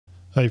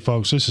Hey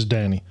folks, this is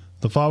Danny.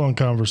 The following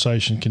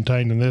conversation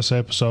contained in this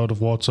episode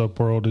of What's Up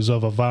World is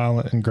of a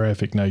violent and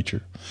graphic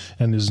nature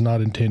and is not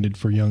intended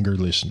for younger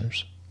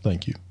listeners.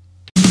 Thank you.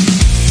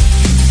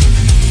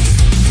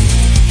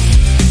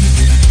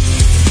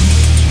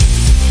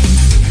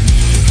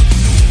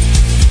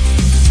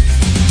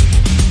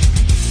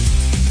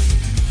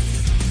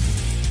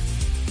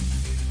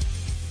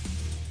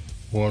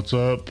 What's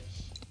up,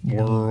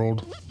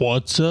 world?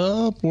 What's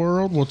up,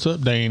 world? What's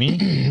up, Danny?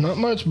 Not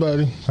much,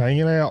 buddy.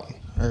 Hanging out.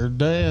 Heard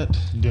that.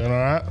 Doing all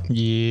right?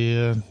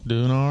 Yeah,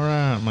 doing all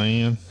right,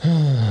 man.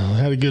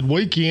 Had a good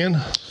weekend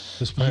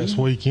this past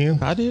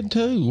weekend. I did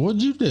too.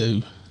 What'd you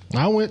do?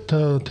 I went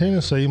to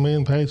Tennessee. Me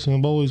and Patsy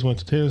and the boys went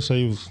to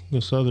Tennessee with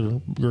this other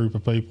group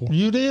of people.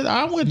 You did?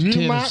 I went to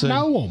Tennessee. You might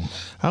know them.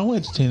 I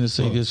went to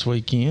Tennessee this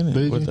weekend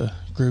with a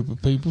group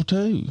of people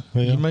too.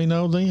 Yeah. You may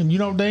know them. You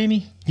know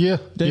Danny? Yeah.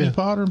 Danny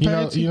Potter and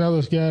Patsy? You know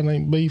this guy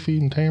named Beefy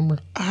and Tamara?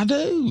 I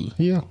do.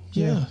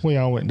 Yeah. We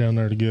all went down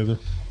there together.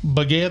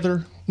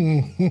 Together?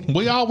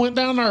 We all went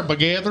down there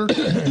together.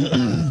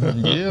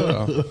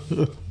 Yeah.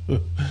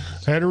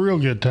 Had a real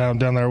good time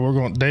down there. We're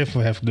going to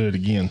definitely have to do it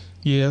again.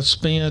 Yeah,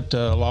 spent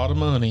a lot of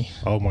money.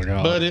 Oh my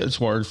God. But it's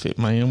worth it,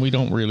 man.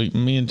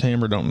 Me and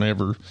Tamara don't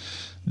never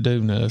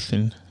do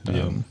nothing.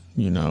 Yeah.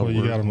 Well,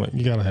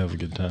 you gotta have a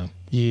good time.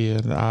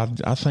 Yeah,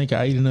 I think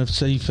I ate enough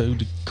seafood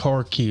to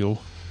car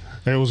kill.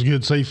 It was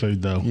good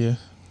seafood though. Yeah.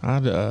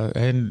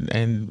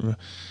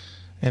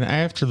 And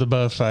after the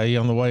buffet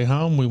on the way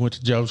home, we went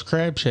to Joe's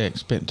Crab Shack,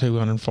 spent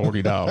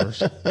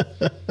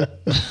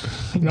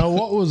 $240. Now,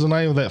 what was the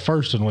name of that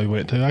first one we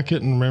went to? I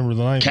couldn't remember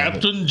the name.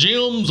 Captain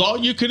Jim's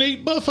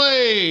All-You-Can-Eat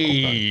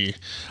Buffet.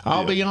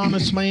 I'll be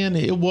honest, man,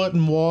 it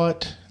wasn't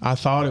what I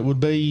thought it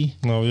would be.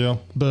 Oh, yeah.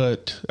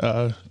 But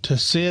to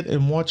sit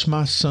and watch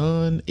my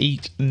son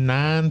eat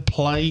 9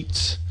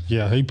 plates.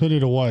 Yeah, he put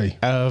it away.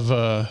 Of,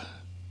 I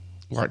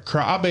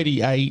bet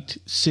he ate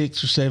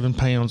 6 or 7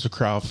 pounds of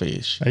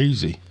crawfish.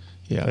 Easy.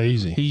 Yeah,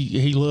 easy.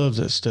 He loves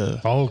that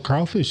stuff. Oh,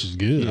 crawfish is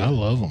good. Yeah. I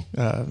love them.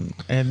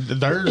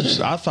 And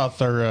I thought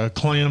their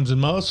clams and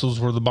mussels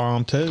were the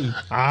bomb too.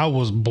 I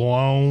was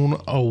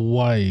blown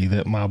away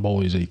that my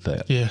boys eat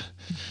that. Yeah,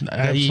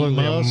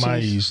 absolutely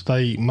amazed.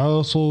 They eat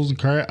mussels,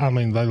 crab. I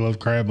mean, they love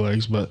crab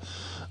legs, but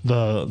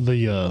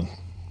you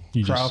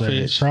just said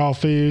it,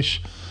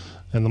 crawfish,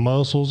 and the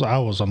mussels. I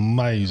was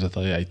amazed that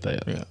they ate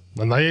that. Yeah,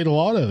 and they ate a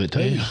lot of it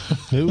too. Yeah.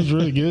 It was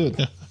really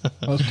good.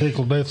 I was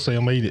tickled death to see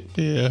them eat it.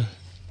 Yeah.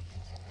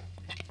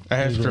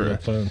 After,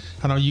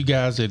 I know you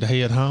guys had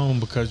head home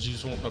because you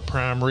was wanting a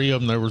prime rib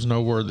and there was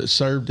nowhere that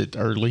served it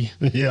early.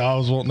 Yeah, I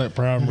was wanting that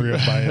prime rib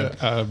bad.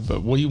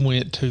 But we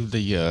went to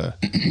the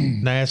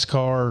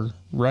NASCAR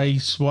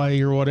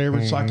raceway or whatever.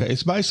 Mm-hmm.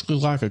 It's basically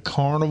like a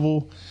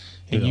carnival,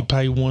 and you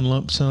pay one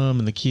lump sum,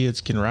 and the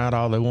kids can ride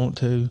all they want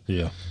to.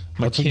 Yeah,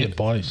 that's a good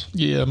place.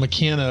 Yeah,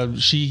 McKenna,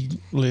 the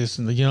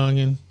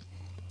youngin'.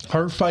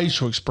 Her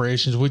facial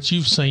expressions, which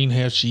you've seen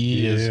how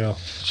she is. Yeah,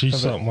 she's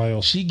something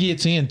else. She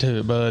gets into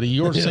it, buddy.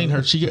 You ever seen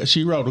her?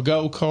 She rode a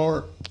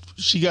go-kart.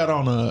 She got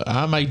on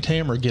I made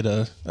Tamara get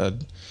a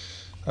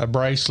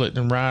bracelet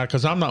and ride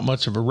because I'm not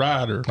much of a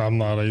rider. I'm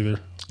not either.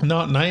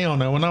 Not now.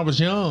 Now, when I was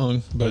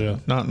young,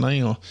 but not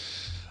now.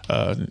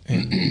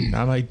 And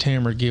I made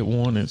Tamara get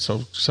one, and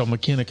so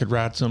McKenna could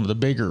ride some of the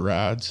bigger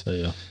rides.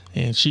 Yeah.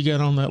 And she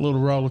got on that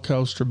little roller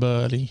coaster,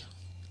 buddy.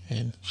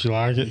 And she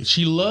liked it?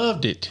 She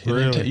loved it.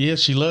 Really? Yes,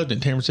 she loved it.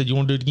 And Tamara said, "You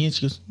want to do it again?"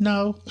 She goes,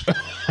 "No."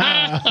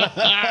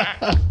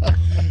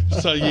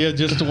 So,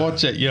 just to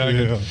watch that young.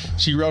 Yeah.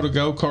 She rode a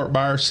go-kart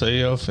by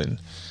herself,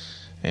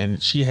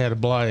 and she had a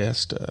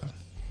blast.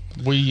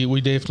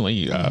 We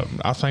definitely,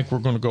 I think we're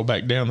going to go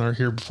back down there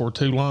here before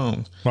too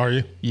long. Are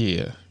you?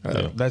 Yeah.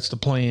 That's the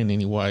plan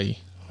anyway.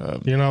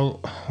 I've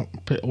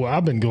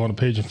been going to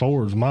Pigeon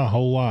Forge my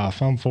whole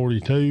life. I'm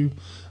 42.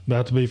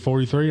 About to be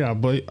 43.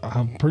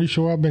 I'm pretty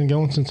sure I've been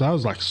going since I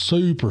was like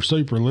super,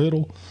 super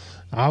little.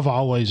 I've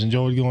always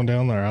enjoyed going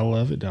down there. I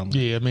love it down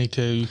there. Yeah, me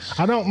too.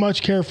 I don't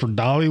much care for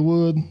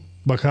Dollywood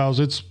because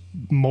it's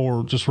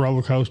more just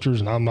roller coasters,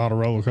 and I'm not a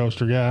roller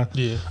coaster guy.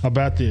 Yeah.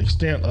 About the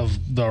extent of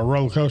the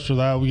roller coaster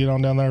that I would get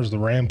on down there is the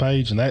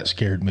Rampage, and that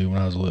scared me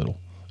when I was little.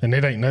 And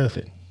it ain't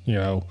nothing.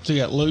 So you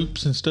got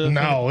loops and stuff?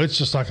 No, it's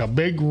just like a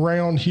big,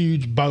 round,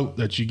 huge boat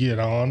that you get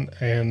on,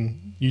 and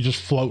you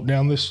just float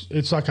down this.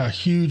 It's like a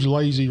huge,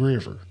 lazy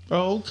river.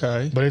 Oh,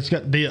 okay. But it's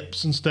got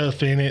dips and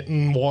stuff in it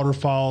and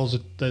waterfalls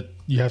that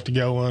you have to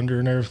go under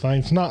and everything.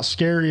 It's not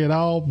scary at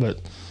all, but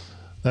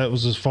that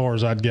was as far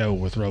as I'd go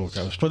with roller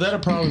coasters. Well, that'll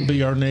probably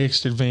be our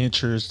next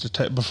adventure is to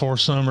take before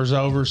summer's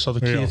over so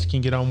the kids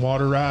can get on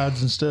water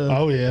rides and stuff.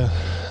 Oh, yeah.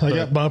 They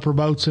got bumper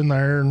boats in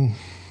there, and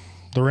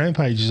the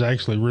Rampage is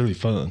actually really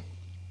fun.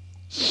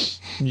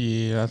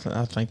 Yeah,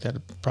 I think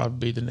that'd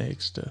probably be the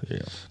next.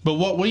 But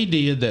what we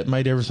did that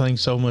made everything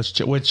so much,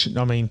 what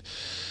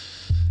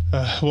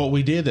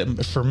we did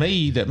that for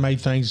me that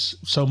made things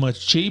so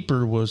much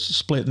cheaper was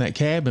splitting that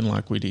cabin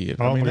like we did.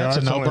 That's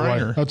a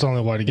no-brainer. That's the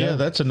only way to go. Yeah,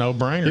 that's a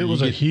no-brainer. It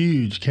was a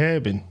huge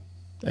cabin,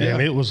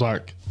 and it was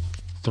like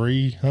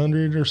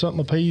 $300 or something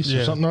a piece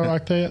or something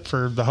like that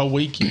for the whole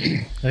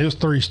weekend. It was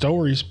 3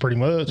 stories pretty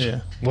much.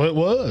 Yeah. Well, it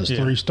was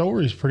 3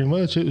 stories pretty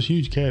much. It was a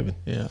huge cabin.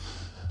 Yeah.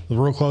 It was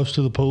real close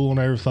to the pool and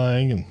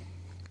everything, and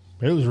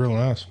it was real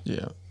nice.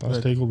 Yeah. I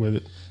was tickled with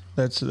it.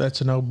 That's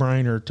a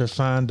no-brainer to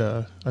find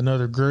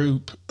another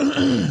group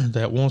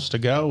that wants to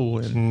go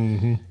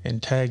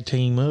and tag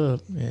team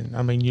up. And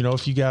I mean,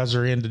 if you guys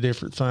are into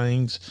different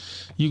things,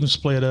 you can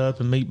split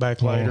up and meet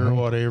back later or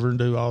whatever and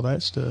do all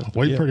that stuff.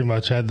 We pretty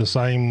much had the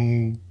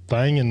same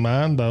thing in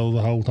mind though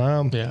the whole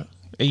time. Yeah.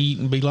 Eat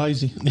and be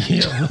lazy.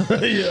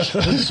 Yeah.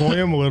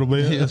 Swim a little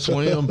bit. Yeah,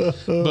 swim. But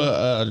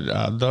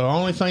the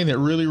only thing that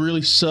really,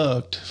 really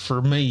sucked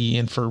for me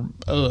and for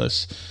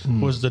us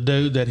was the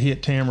dude that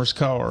hit Tamara's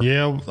car.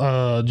 Yeah.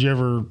 Did you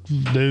ever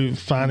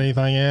find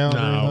anything out?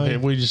 No,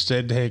 we just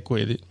said the heck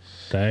with it.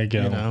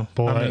 Daggone.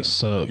 Boy, that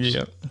sucks.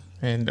 Yeah.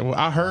 And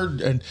I heard,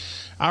 and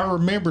I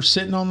remember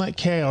sitting on that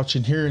couch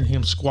and hearing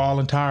him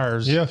squalling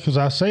tires. Yeah, because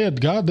I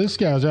said, God, this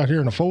guy's out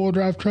here in a 4-wheel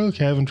drive truck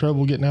having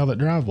trouble getting out of that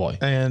driveway.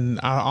 And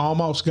I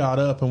almost got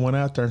up and went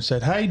out there and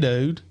said, hey,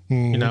 dude,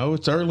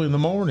 it's early in the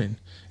morning.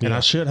 And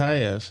I should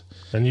have.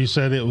 And you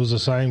said it was the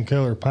same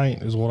color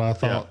paint as what I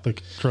thought the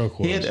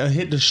truck was.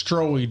 It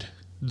destroyed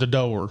the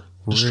door.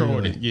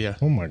 Destroyed it, yeah.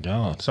 Oh, my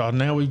God. So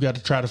now we've got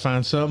to try to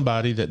find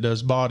somebody that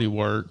does body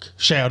work.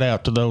 Shout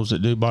out to those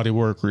that do body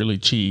work really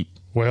cheap.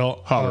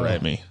 Well, holler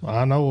at me.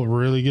 I know a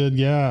really good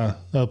guy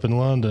up in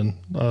London.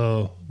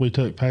 We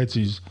took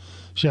Patsy's.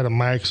 She had a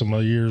Maxima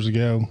years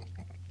ago,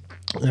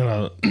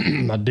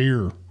 and a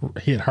deer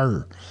hit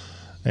her,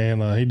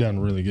 and he done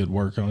really good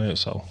work on it.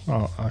 So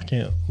I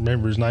can't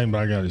remember his name, but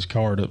I got his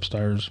card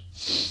upstairs.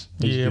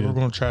 We're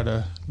going to try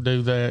to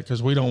do that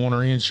because we don't want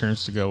our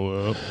insurance to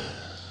go up.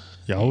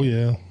 Oh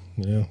yeah.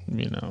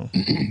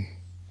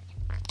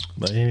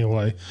 But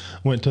anyway,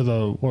 went to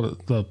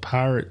the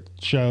pirate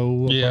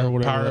show. Yeah, or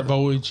whatever.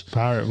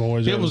 Pirate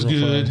Voyage. It was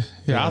good. Fun.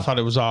 Yeah, I thought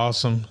it was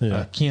awesome.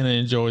 Yeah. Ken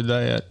enjoyed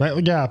that.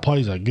 That guy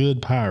plays a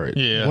good pirate.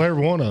 Yeah. Well,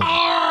 every one of them.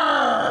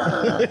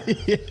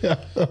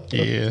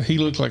 Yeah, he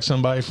looked like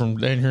somebody from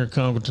down here in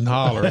Congleton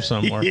Holler or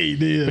somewhere. He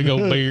did. Big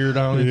old beard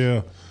on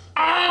him.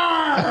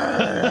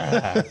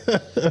 Yeah.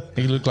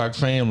 He looked like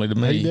family to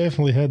me. He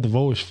definitely had the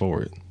voice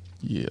for it.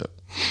 Yeah.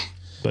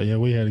 But yeah,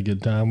 we had a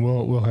good time.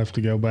 We'll have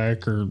to go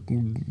back or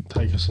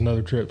take us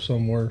another trip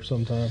somewhere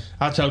sometime.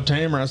 I told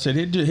Tamara, I said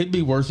it'd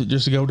be worth it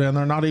just to go down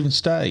there and not even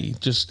stay.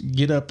 Just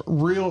get up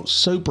real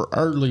super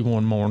early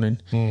one morning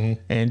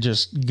and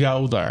just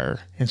go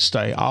there and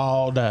stay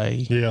all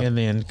day and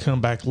then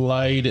come back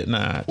late at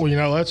night.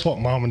 Well, that's what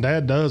Mom and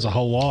Dad does a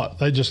whole lot.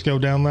 They just go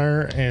down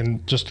there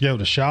and just go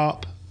to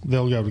shop.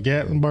 They'll go to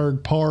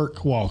Gatlinburg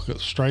Park, walk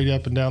straight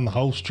up and down the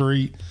whole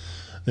street.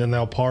 Then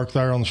they'll park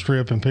there on the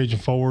strip in Pigeon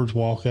Forge,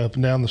 walk up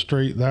and down the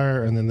street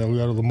there, and then they'll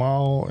go to the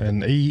mall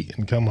and eat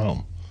and come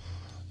home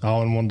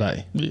all in one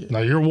day. Yeah. Now,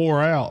 you're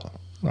wore out,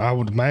 I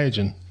would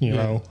imagine.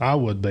 I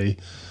would be.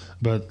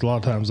 But a lot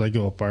of times they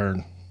go up there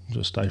and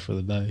just stay for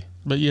the day.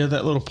 But yeah,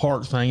 that little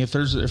park thing, if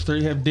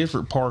they have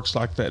different parks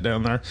like that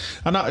down there,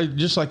 I know,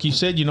 just like you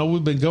said,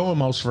 we've been going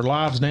most of our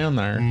lives down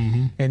there,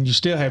 and you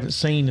still haven't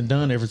seen and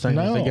done everything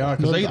that they got,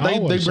 because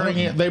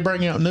they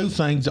bring out new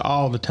things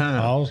all the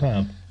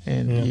time.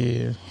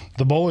 And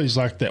the boys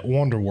like that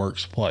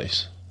Wonderworks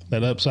place,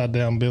 that upside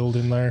down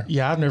building there.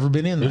 Yeah, I've never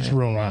been in there. It's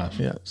real nice.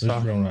 Yeah, it's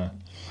real nice.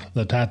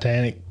 The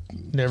Titanic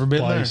never been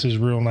place there. Is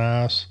real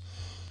nice.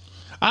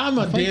 I'm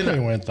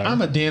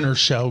a dinner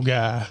show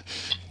guy.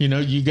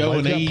 You go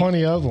and eat.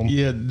 Plenty of them.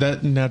 Yeah,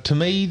 now to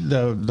me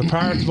the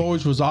Pirates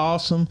Voyage was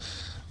awesome,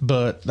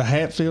 but the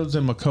Hatfields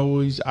and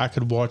McCoys, I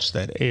could watch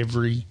that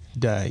every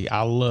day.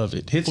 I love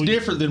it. It's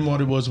different than what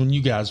it was when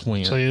you guys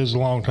went. So it was a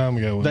long time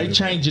ago. They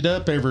change it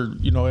up ever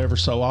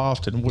so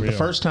often. The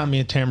first time me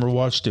and Tamara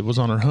watched it was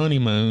on our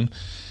honeymoon,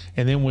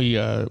 and then we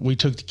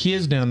took the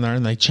kids down there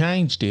and they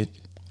changed it.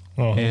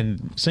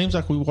 And it seems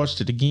like we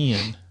watched it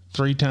again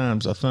 3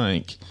 times, I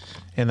think,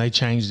 and they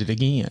changed it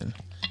again.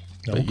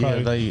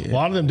 Okay. A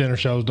lot of them dinner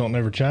shows don't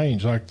never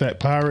change. Like that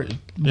Pirate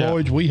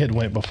Voyage we had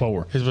went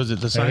before. Was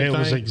it the same thing? It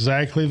was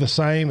exactly the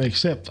same,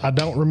 except I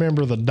don't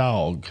remember the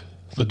dog.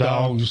 The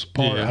dog's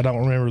part, I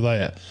don't remember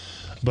that.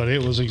 But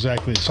it was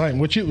exactly the same,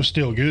 which it was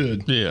still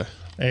good. Yeah.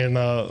 And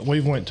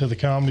we've went to the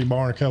Comedy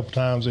Barn a couple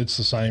times. It's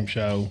the same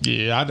show.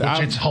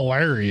 Yeah. It's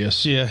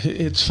hilarious. Yeah,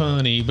 it's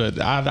funny,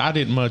 but I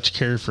didn't much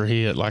care for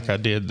it like I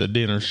did the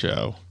dinner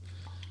show.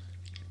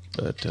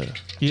 But, man,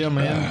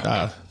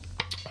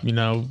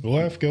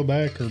 we'll have to go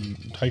back or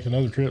take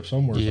another trip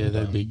somewhere. Yeah, sometime.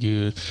 That'd be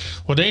good.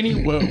 Well, Danny,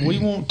 we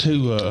want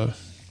to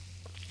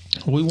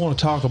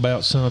talk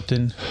about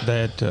something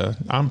that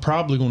I'm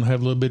probably going to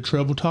have a little bit of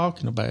trouble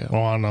talking about.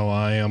 Oh, I know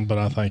I am, but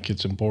I think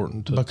it's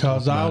important to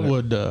because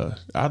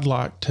I'd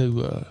like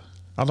to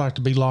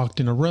be locked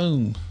in a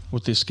room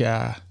with this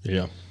guy.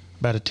 Yeah,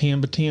 about a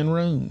 10 by 10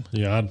 room.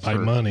 Yeah, I'd pay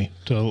money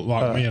to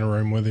lock me in a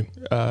room with him.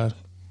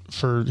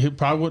 It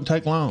probably wouldn't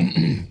take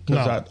long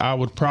because I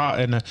would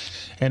probably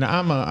and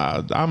I'm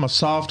a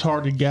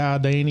soft-hearted guy,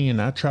 Danny, and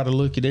I try to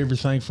look at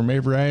everything from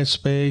every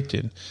aspect,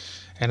 and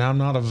and I'm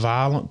not a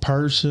violent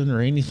person or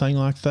anything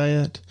like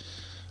that.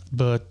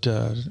 But,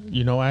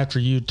 after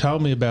you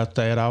told me about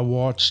that, I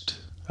watched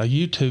a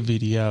YouTube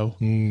video,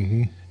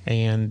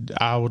 and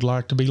I would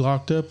like to be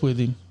locked up with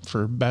him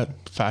for about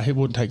it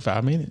wouldn't take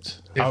 5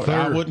 minutes.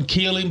 I wouldn't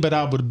kill him, but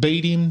I would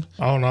beat him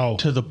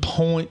to the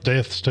point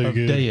Death's too of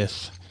good.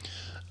 death.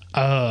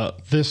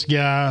 This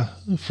guy,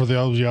 for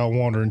those of y'all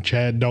wondering,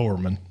 Chad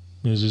Doerman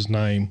is his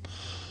name.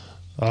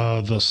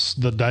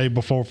 The day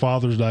before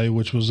Father's Day,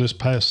 which was this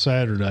past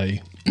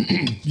Saturday.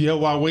 Yeah,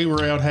 while we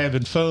were out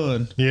having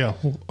fun. Yeah,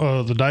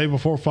 the day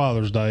before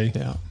Father's Day.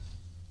 Yeah.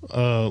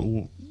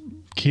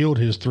 Killed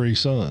his 3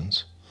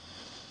 sons,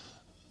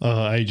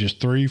 ages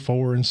 3,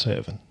 4, and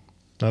 7.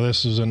 Now,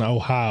 this is in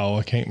Ohio.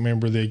 I can't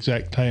remember the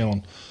exact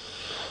town,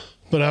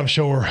 but I'm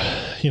sure,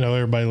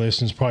 everybody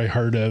listening's probably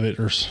heard of it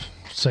or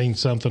seen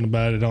something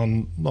about it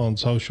on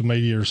social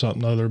media or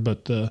something other.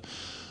 But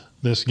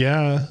this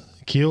guy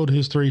killed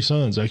his 3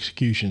 sons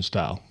execution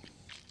style,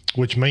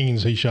 which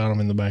means he shot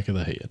them in the back of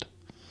the head.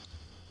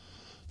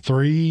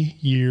 3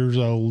 years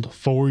old,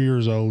 4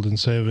 years old, and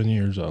 7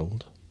 years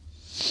old.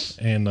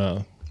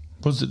 And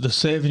was it the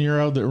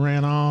 7-year-old that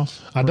ran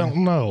off? I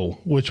don't know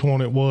which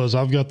one it was.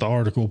 I've got the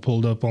article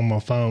pulled up on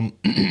my phone.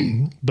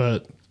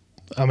 But,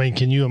 I mean,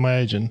 can you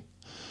imagine?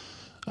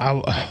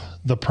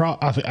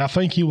 I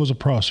think he was a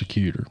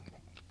prosecutor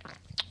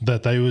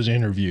that they was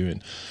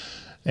interviewing.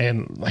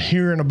 And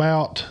hearing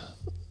about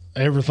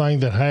everything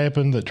that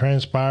happened, that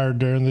transpired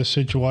during this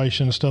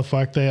situation and stuff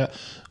like that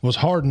was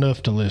hard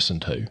enough to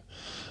listen to.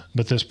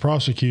 But this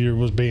prosecutor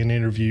was being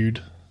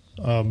interviewed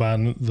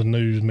by the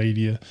news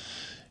media,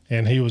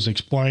 and he was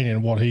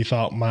explaining what he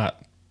thought might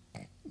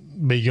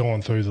be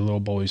going through the little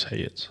boys'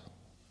 heads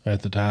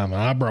at the time.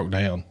 And I broke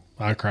down.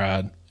 I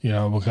cried,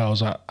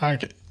 because I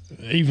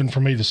even for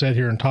me to sit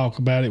here and talk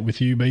about it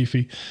with you,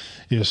 Beefy,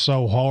 is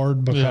so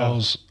hard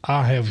because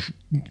I have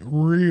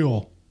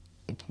real,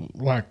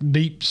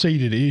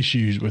 deep-seated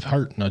issues with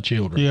hurting a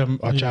child.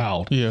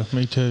 Yeah,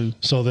 me too.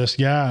 So this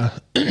guy,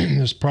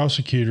 this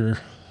prosecutor,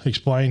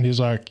 explained,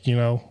 he's like, he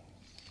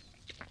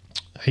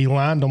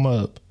lined them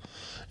up.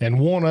 And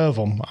one of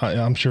them,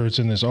 I'm sure it's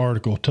in this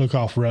article, took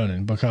off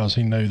running because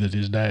he knew that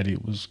his daddy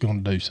was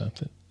going to do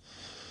something.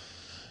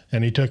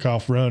 And he took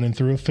off running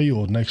through a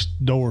field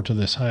next door to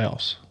this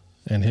house.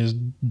 And his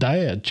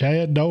dad,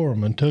 Chad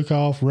Doerman, took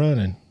off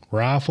running,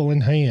 rifle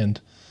in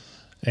hand,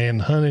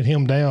 and hunted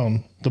him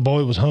down. The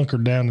boy was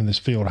hunkered down in this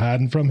field,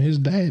 hiding from his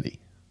daddy.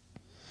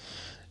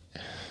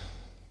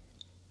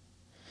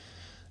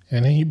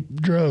 And he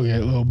drug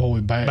that little boy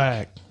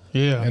back.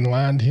 Yeah. And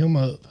lined him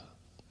up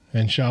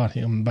and shot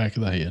him in the back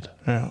of the head.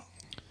 Yeah.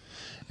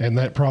 And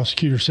that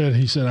prosecutor said,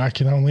 I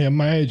can only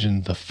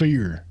imagine the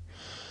fear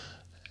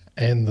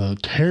and the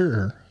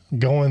terror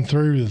going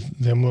through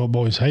them little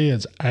boys'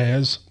 heads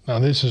now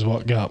this is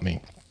what got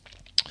me,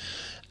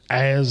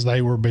 as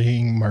they were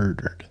being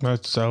murdered.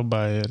 That's so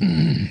bad.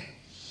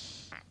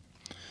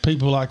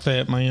 People like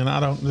that, man,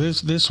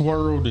 this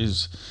world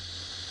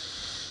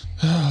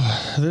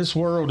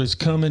is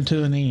coming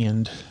to an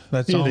end.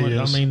 That's all it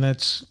is. I mean,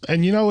 that's...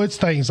 And it's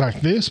things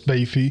like this,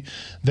 Beefy,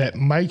 that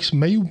makes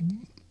me...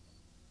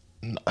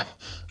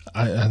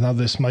 I know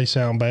this may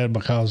sound bad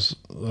because,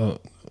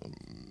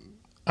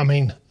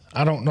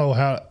 I don't know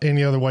how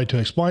any other way to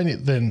explain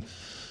it than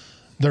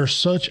there's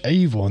such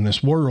evil in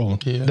this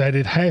world that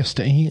it has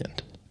to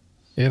end.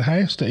 It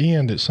has to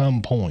end at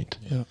some point.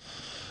 Yeah.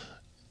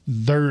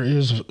 There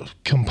is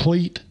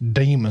complete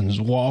demons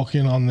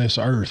walking on this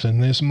earth,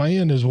 and this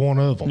man is one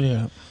of them.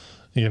 Yeah.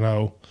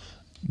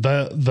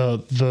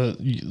 The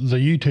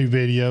YouTube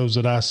videos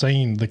that I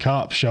seen, the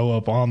cops show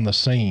up on the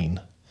scene.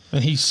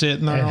 And he's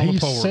sitting there on the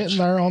porch. He's sitting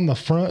there on the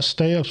front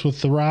steps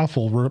with the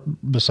rifle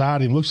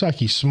beside him. Looks like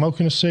he's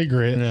smoking a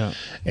cigarette. Yeah.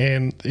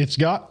 And it's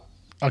got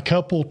a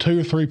couple, 2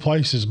 or 3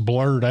 places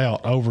blurred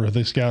out over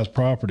this guy's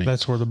property.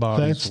 That's where the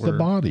bodies were. The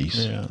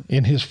bodies. Yeah.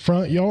 In his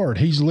front yard.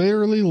 He's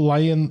literally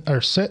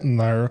sitting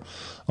there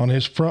on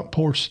his front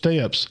porch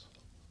steps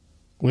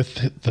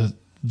with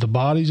the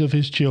bodies of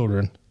his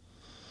children.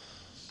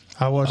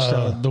 I watched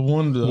the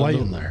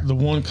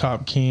one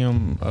cop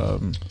cam,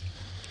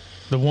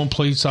 the one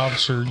police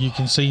officer, you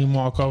can see him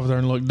walk over there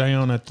and look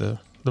down at the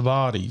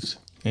bodies.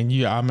 And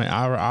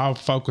I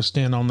focused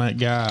in on that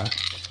guy,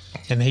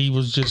 and he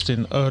was just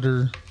in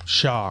utter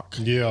shock.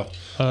 Yeah.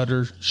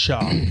 Utter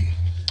shock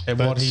at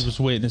what he was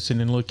witnessing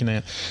and looking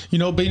at.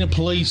 Being a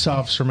police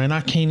officer, man,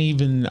 I can't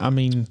even,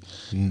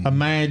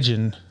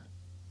 imagine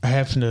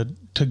having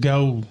to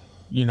go,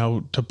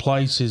 to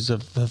places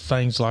of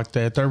things like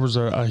that. There was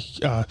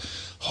a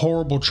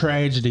horrible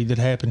tragedy that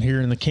happened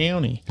here in the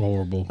county.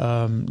 Horrible.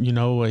 I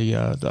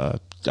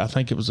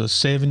think it was a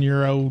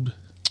 7-year-old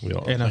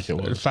and a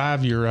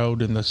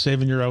 5-year-old, and the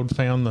 7-year-old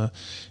found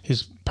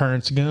his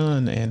parents'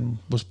 gun and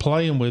was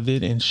playing with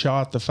it and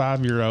shot the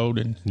 5-year-old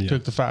and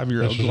took the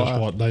 5-year-old's life.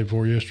 Just what, day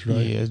before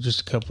yesterday? Yeah,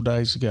 just a couple of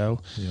days ago.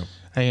 Yeah.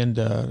 And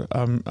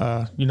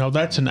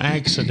that's an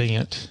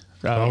accident.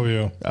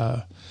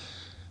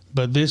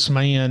 But this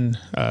man,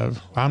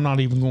 I'm not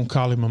even going to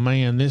call him a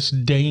man. This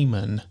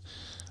demon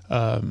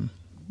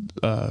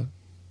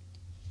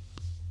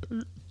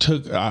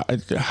took.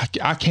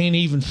 I can't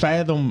even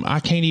fathom. I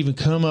can't even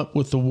come up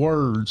with the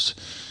words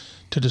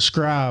to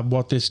describe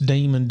what this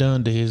demon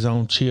done to his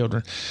own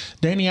children.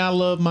 Danny, I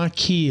love my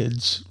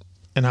kids,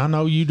 and I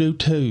know you do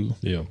too.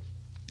 Yeah.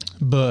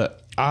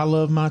 But I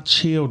love my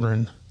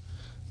children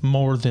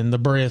more than the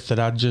breath that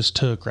I just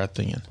took right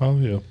then. Oh,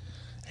 yeah.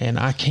 And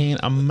I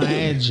can't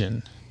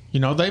imagine.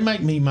 They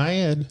make me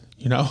mad.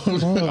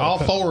 All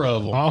four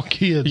of them. All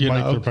kids make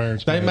their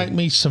parents mad. They make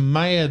me so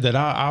mad that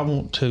I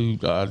want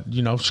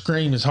to,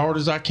 scream as hard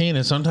as I can.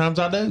 And sometimes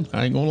I do.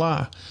 I ain't going to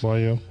lie. Well,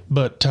 yeah.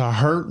 But to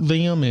hurt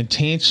them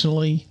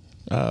intentionally.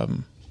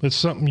 It's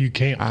something you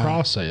can't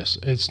process.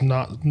 It's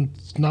not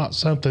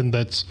something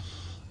that's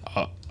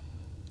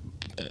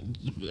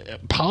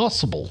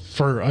possible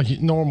for a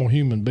normal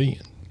human being.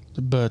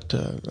 But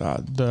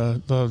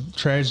the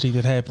tragedy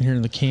that happened here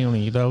in the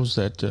county, those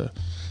that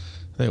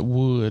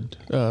would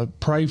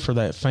pray for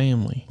that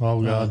family.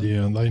 Oh God,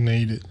 yeah, they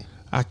need it.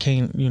 I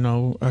can't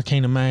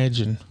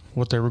imagine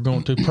what they were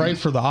going to pray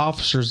for the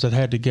officers that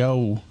had to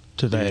go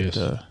to that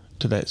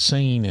to that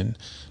scene, and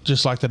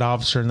just like that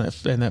officer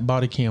in that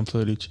body cam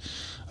footage,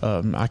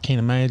 I can't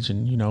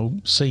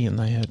imagine seeing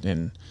that.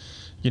 And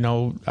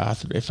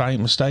if I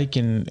ain't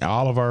mistaken,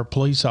 all of our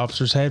police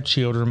officers have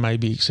children,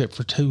 maybe except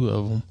for two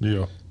of them.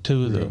 Yeah.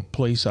 Two of the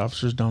police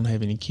officers don't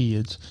have any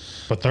kids.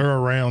 But they're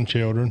around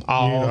children.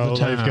 All the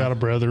time. They've got a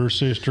brother or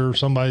sister.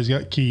 Somebody's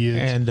got kids.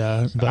 And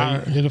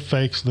it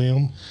affects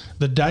them.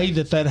 The day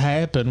that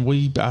happened,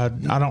 I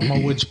don't know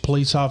which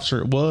police officer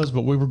it was,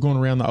 but we were going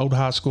around the old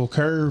high school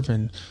curve,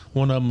 and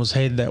one of them was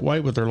headed that way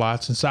with their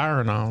lights and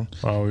siren on.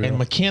 Oh, yeah. And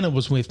McKenna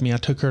was with me. I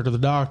took her to the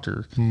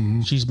doctor.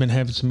 Mm-hmm. She's been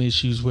having some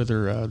issues with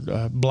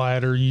her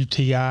bladder,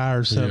 UTI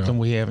or something. Yeah.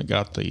 We haven't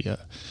got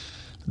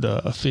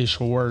the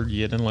official word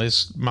yet,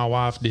 unless my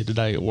wife did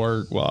today at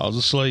work while I was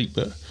asleep.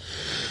 But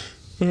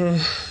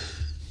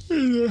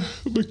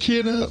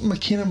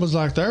McKenna was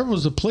like, there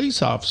was a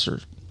police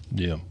officer.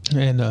 Yeah.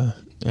 And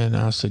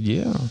I said,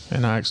 yeah.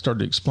 And I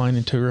started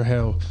explaining to her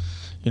how,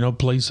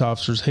 police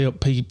officers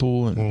help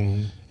people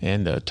and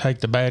take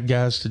the bad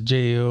guys to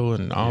jail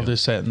and all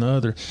this, that, and the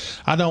other.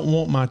 I don't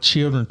want my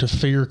children to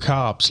fear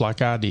cops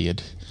like I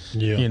did.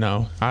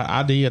 Yeah.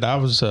 I did. I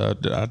was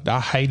I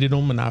hated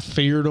them and I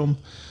feared them.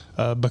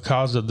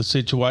 Because of the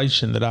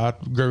situation that I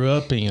grew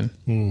up in.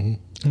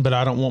 Mm-hmm. But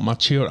I don't want my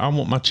children. I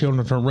want my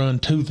children to run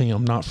to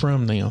them, not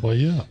from them. Well,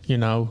 yeah.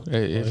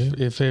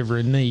 If ever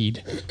in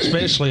need,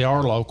 especially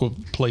our local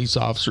police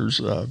officers,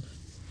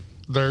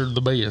 they're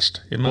the best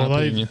in my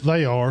opinion.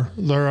 They are.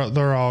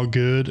 They're all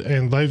good,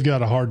 and they've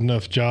got a hard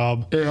enough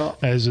job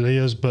as it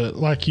is. But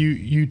like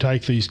you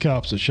take these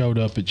cops that showed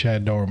up at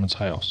Chad Doerman's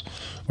house,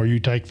 or you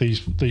take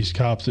these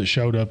cops that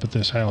showed up at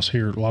this house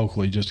here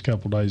locally just a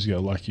couple of days ago,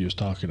 like you was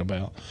talking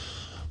about,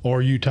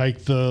 or you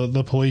take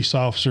the police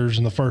officers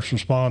and the first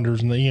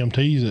responders and the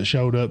EMTs that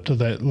showed up to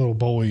that little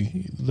boy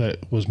that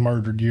was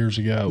murdered years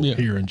ago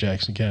here in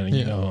Jackson County.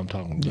 You know who I'm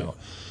talking about.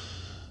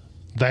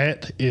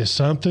 That is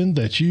something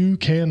that you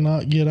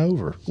cannot get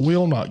over,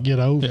 will not get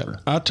over. Yeah.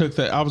 I took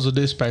that. I was a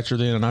dispatcher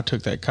then, and I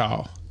took that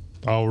call.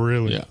 Oh,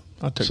 really? Yeah,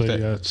 I took that.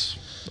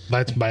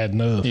 That's bad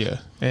enough. Yeah,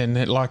 and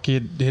it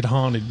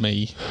haunted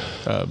me.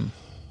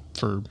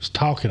 Just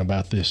talking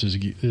about this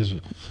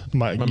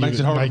makes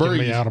it hard to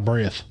breathe. Me out of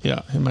breath.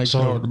 Yeah, it makes it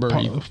hard to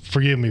breathe.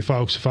 Forgive me,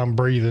 folks, if I'm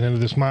breathing into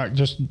this mic.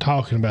 Just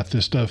talking about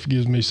this stuff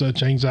gives me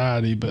such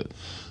anxiety. But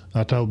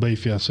I told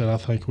Beefy, I said, I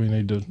think we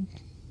need to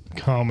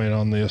comment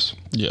on this.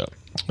 Yeah.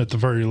 At the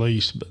very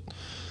least, but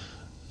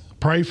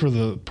pray for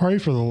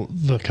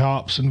the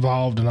cops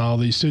involved in all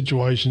these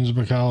situations,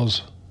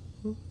 because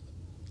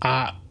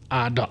I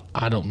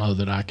don't know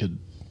that I could.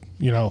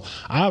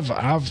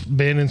 I've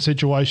been in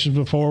situations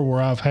before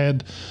where I've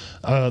had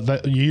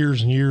that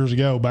years and years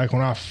ago, back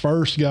when I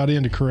first got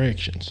into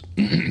corrections.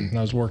 I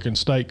was working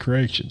state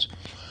corrections.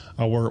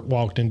 I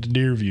walked into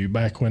Deerview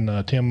back when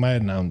Tim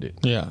Madden owned it.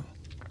 Yeah,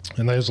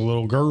 and there's a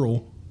little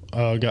girl.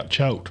 Got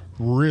choked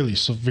really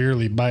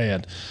severely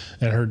bad,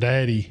 and her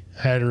daddy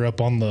had her up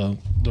on the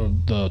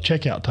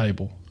checkout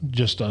table,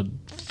 just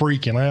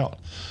freaking out.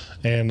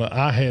 And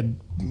I had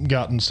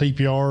gotten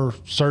CPR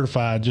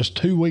certified just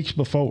 2 weeks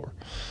before,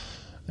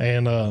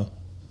 and I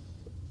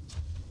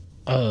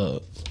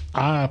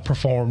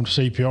performed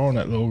CPR on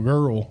that little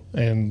girl,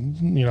 and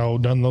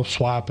done the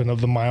swiping of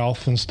the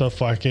mouth and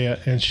stuff like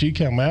that, and she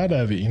came out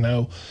of it.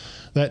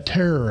 That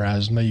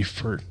terrorized me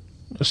for.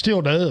 It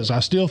still does. I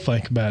still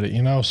think about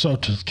it, So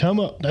to come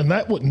up, and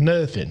that was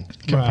nothing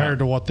compared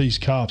to what these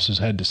cops has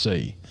had to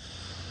see,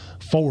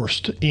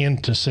 forced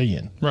into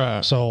seeing.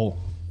 Right. So,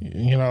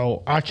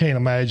 I can't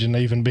imagine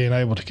even being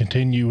able to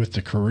continue with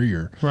the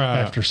career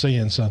after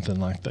seeing something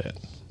like that.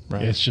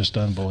 Right. It's just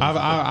unbelievable.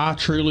 I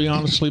truly,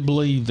 honestly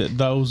believe that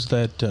those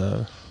that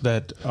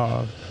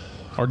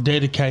are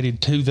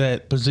dedicated to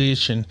that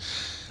position,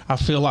 I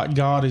feel like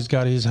God has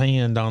got his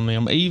hand on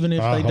them, even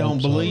if they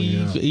don't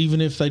believe, even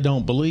if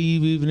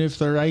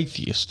they're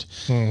atheist.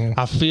 Mm-hmm.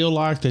 I feel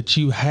like that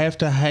you have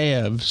to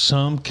have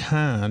some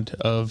kind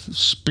of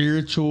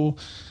spiritual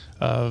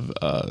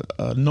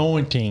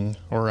anointing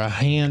or a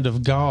hand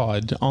of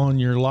God on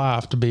your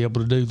life to be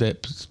able to do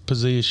that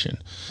position.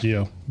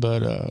 Yeah.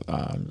 But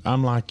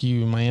I'm like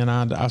you, man.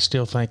 I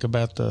still think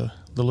about the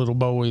little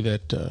boy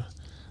that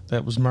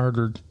was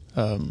murdered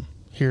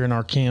here in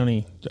our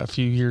county a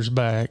few years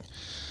back.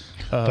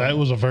 That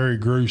was a very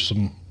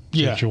gruesome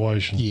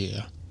situation.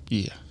 Yeah.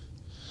 You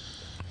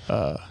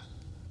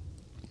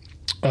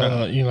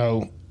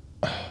know,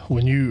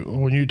 when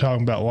you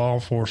talking about law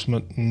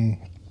enforcement and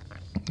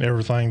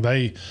everything,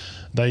 they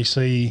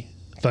see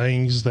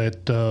things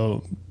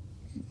that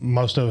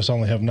most of us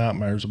only have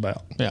nightmares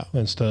about. Yeah.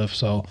 And stuff.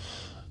 So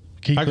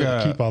keep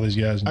all these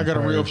guys in your I got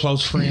prayers. a real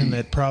close friend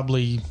that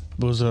probably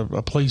was a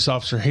police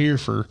officer here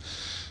for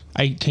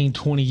 18,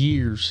 20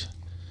 years.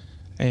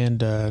 And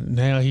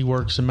now he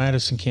works in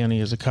Madison County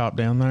as a cop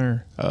down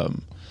there.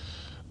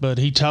 But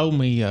he told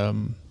me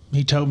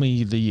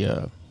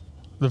the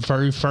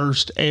very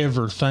first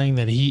ever thing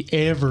that he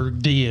ever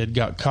did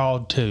got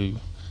called to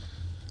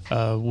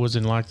was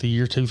in like the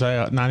year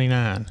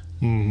 99,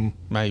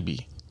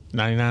 maybe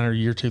 99 or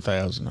year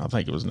 2000. I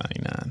think it was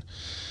 99.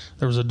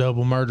 There was a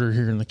double murder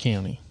here in the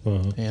county,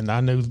 and I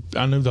knew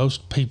those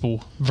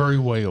people very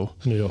well.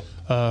 Yeah.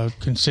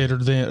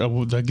 Considered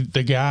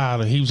the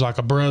guy, he was like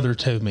a brother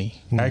to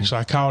me. Actually,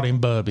 I called him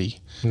Bubby.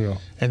 Yeah.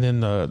 And then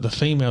the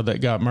female that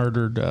got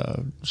murdered,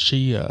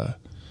 she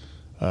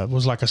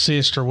was like a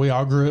sister. We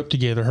all grew up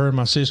together. Her and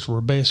my sister were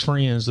best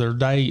friends. Their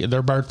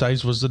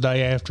birthdays was the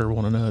day after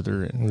one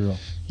another, and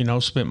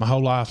spent my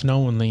whole life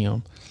knowing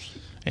them.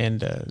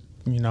 And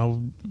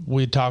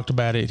we had talked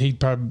about it. He'd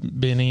probably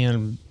been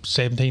in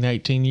 17,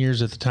 18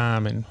 years at the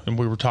time, and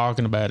we were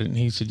talking about it, and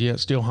he said, yeah, it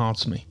still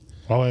haunts me.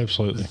 Oh,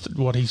 absolutely.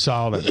 What he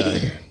saw that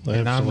day.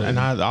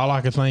 All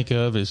I could think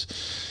of is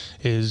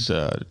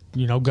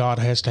God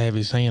has to have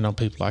his hand on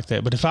people like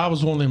that. But if I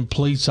was one of them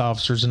police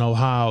officers in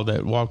Ohio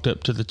that walked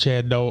up to the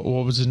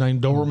what was his name?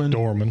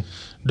 Doerman,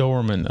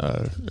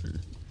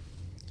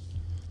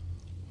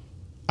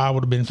 I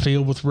would have been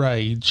filled with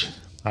rage.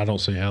 I don't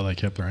see how they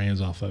kept their hands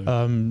off of it.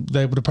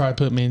 They would have probably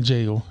put me in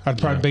jail. I'd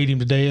probably beat him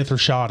to death or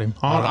shot him.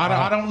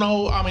 I don't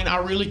know. I mean, I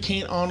really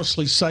can't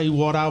honestly say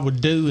what I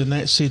would do in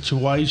that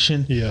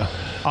situation. Yeah.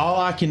 All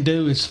I can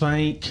do is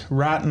think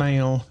right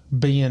now,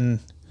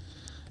 being,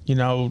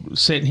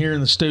 sitting here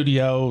in the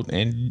studio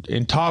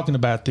and talking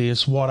about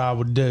this, what I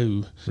would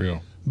do. Yeah.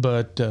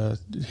 But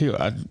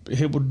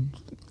it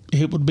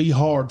would be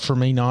hard for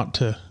me not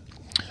to.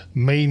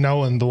 Me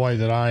knowing the way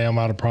that I am,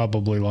 I'd have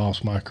probably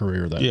lost my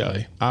career that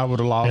day. I would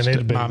have lost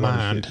my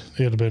mind.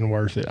 It'd have been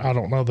worth it. I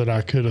don't know that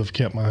I could have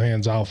kept my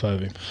hands off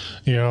of him.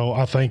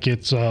 I think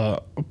it's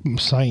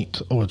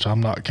Saint, which I'm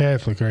not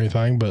Catholic or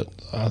anything, but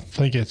I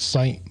think it's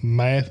Saint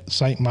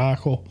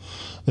Michael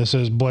that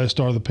says, "Blessed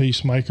are the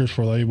peacemakers,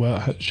 for they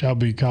shall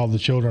be called the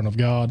children of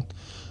God."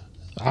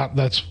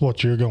 That's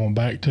what you're going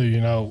back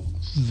to,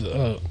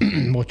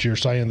 what you're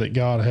saying, that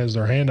God has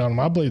their hand on them.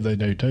 I believe they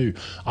do too.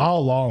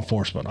 All law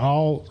enforcement,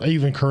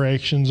 even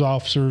corrections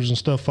officers and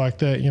stuff like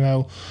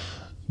that,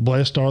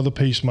 blessed are the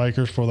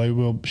peacemakers, for they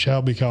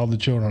shall be called the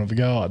children of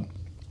God.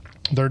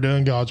 They're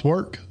doing God's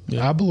work.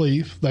 Yeah. I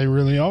believe they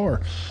really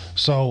are.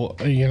 So,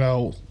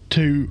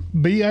 to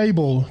be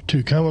able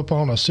to come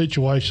upon a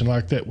situation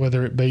like that,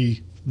 whether it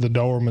be the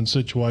Doerman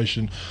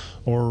situation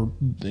or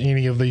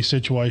any of these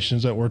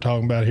situations that we're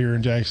talking about here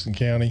in Jackson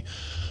County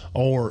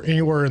or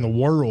anywhere in the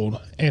world,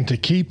 and to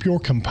keep your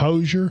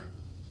composure,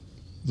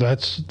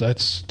 that's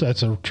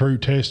a true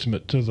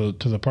testament to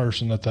the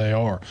person that they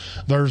are.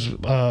 There's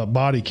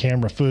body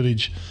camera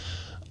footage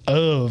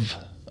of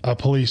a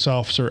police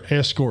officer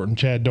escorting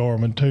Chad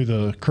Doerman to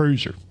the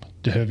cruiser.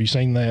 Have you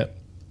seen that?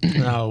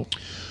 No.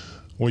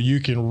 Well, you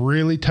can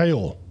really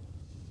tell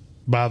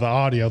by the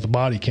audio, the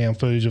body cam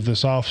footage of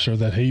this officer,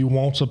 that he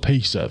wants a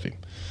piece of him,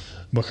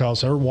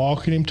 because they're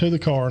walking him to the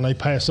car and they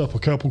pass up a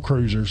couple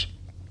cruisers.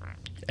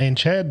 And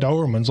Chad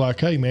Doerman's like,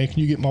 "Hey, man, can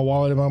you get my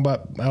wallet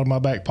out of my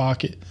back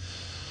pocket?"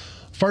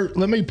 First,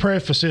 let me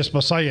preface this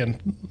by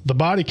saying the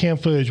body cam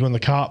footage, when the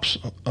cops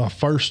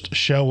first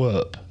show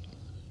up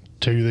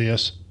to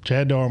this,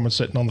 Chad Doerman's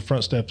sitting on the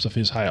front steps of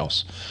his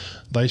house.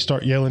 They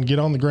start yelling, "Get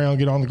on the ground,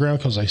 get on the ground,"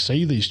 because they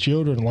see these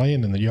children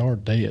laying in the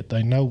yard dead.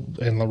 They know,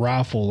 and the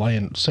rifle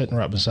sitting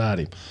right beside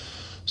him.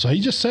 So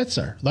he just sits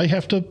there. They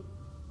have to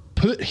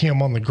put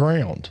him on the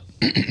ground.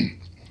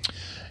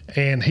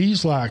 And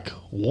he's like,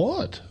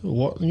 what?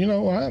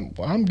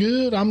 I'm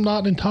good. I'm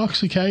not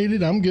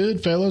intoxicated. I'm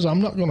good, fellas. I'm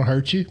not going to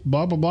hurt you.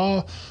 Blah, blah,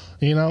 blah.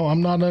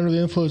 I'm not under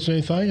the influence of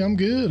anything. I'm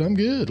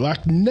good.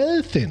 Like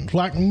nothing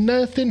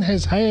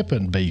has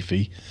happened,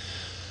 Beefy.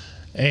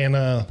 And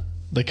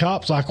the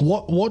cop's like,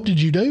 what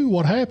did you do?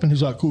 What happened?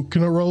 He's like, well,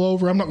 can I roll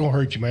over? I'm not going to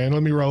hurt you, man.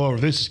 Let me roll over.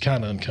 This is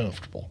kind of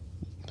uncomfortable.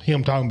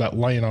 Him talking about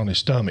laying on his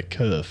stomach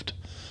cuffed.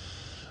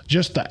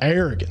 Just the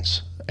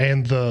arrogance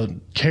and the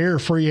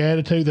carefree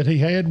attitude that he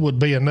had would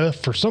be enough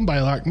for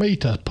somebody like me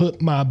to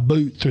put my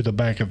boot through the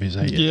back of his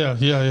head.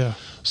 Yeah.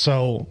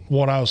 So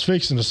what I was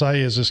fixing to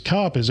say is this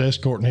cop is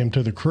escorting him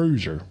to the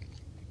cruiser.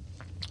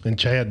 And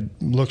Chad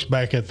looks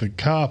back at the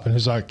cop and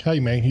is like, "Hey,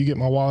 man, can you get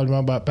my wallet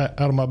out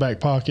of my back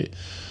pocket?"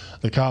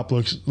 The cop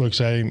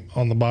looks at him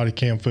on the body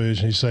cam footage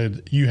and he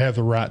said, "You have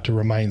the right to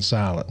remain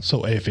silent,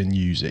 so effing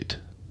use it."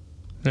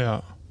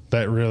 Yeah.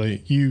 That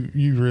really, you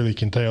really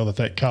can tell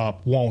that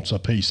cop wants a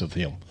piece of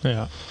him.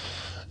 Yeah.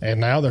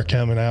 And now they're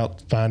coming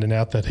out, finding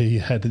out that he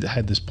had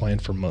this plan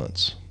for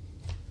months.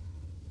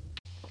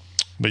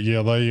 But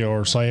yeah, they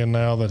are saying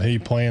now that he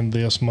planned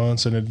this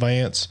months in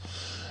advance,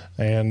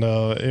 and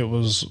it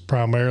was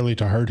primarily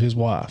to hurt his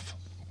wife.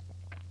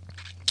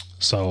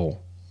 So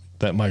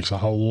that makes a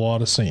whole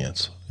lot of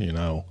sense, you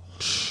know.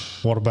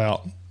 What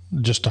about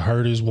just to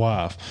hurt his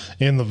wife?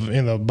 In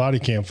the body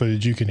cam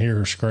footage, you can hear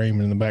her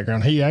screaming in the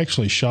background. He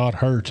actually shot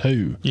her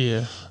too.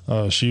 Yeah.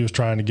 She was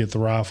trying to get the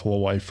rifle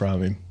away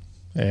from him,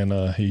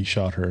 and he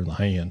shot her in the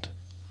hand.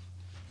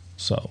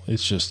 So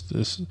it's just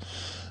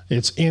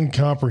it's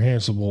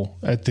incomprehensible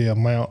at the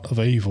amount of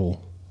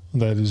evil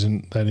that is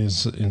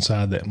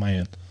inside that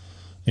man.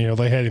 You know,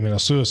 they had him in a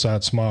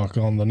suicide smock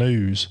on the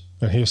news,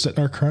 and he was sitting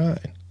there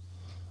crying.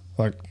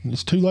 Like,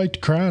 it's too late to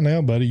cry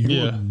now, buddy.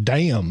 You're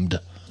damned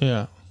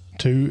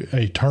to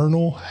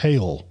eternal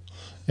hell,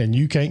 and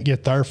you can't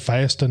get there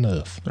fast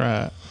enough.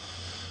 Right.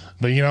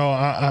 But, you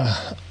know,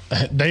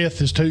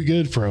 death is too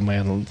good for a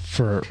man.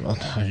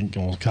 I ain't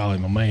going to call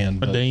him a man,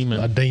 but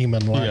a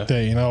demon like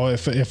that. You know,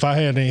 if I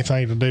had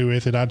anything to do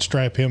with it, I'd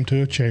strap him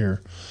to a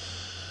chair,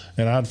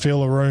 and I'd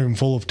fill a room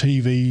full of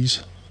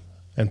TVs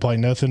and play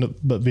nothing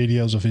but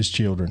videos of his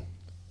children,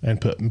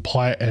 and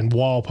and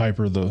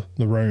wallpaper the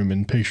room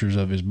in pictures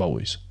of his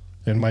boys,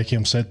 and make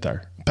him sit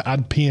there.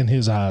 I'd pin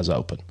his eyes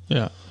open.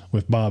 Yeah.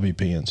 With bobby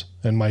pins,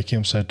 and make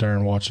him sit there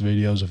and watch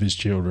videos of his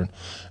children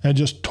and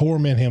just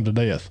torment him to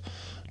death,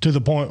 to the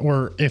point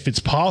where, if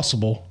it's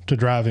possible, to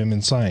drive him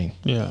insane.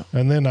 Yeah.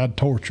 And then I'd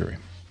torture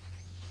him.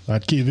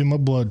 I'd give him a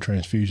blood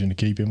transfusion to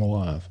keep him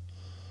alive.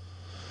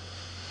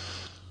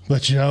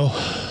 But, you know,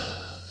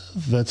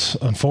 that's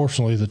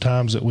unfortunately the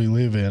times that we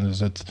live in, is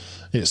that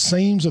it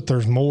seems that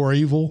there's more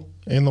evil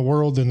in the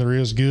world than there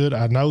is good.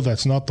 I know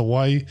that's not the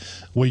way.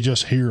 We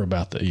just hear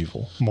about the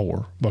evil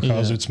more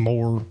because it's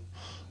more,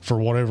 for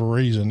whatever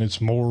reason,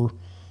 it's more,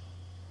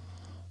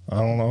 I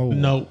don't know,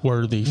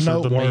 noteworthy.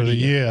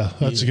 Yeah,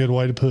 that's a good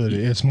way to put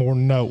it. It's more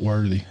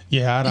noteworthy.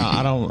 Yeah,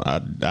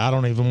 I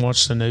don't even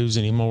watch the news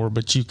anymore.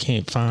 But you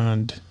can't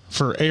find,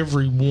 for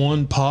every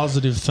one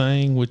positive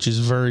thing, which is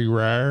very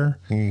rare,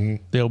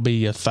 there'll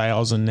be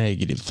 1,000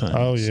 negative things.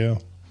 Oh yeah,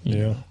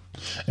 yeah.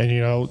 And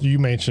you know, you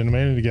mentioned a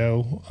minute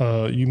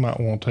ago, you might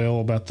want to tell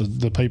about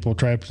the people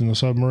trapped in the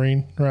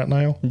submarine right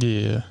now.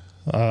 Yeah.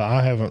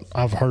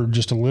 I've heard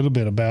just a little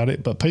bit about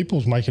it, but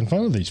people's making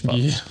fun of these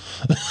folks.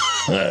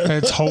 Yeah.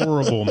 That's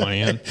horrible,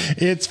 man.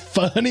 It's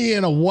funny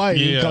in a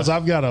way because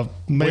I've got a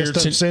messed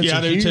up sense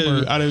of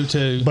humor. I do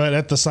too. But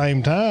at the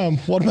same time,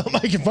 what about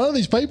making fun of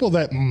these people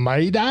that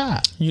may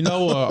die? You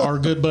know, our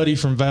good buddy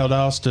from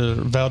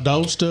Valdosta,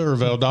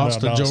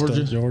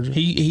 Georgia.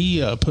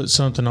 He put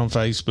something on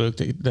Facebook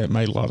that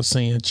made a lot of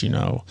sense, you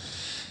know.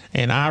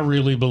 And I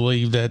really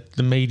believe that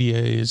the media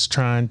is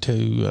trying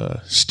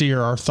to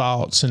steer our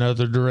thoughts in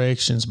other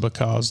directions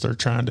because they're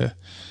trying to,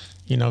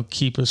 you know,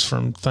 keep us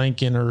from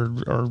thinking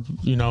or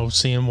you know,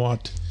 seeing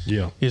what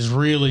is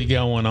really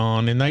going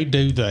on. And they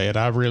do that.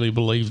 I really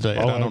believe that.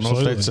 I don't know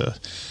if that's a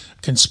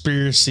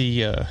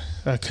conspiracist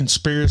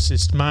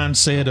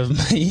mindset of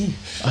me.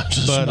 I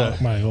just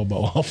knocked my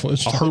elbow off. I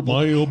hurt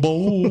my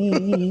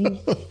elbow.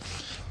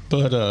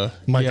 But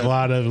make a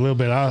lot of it a little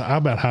bit. I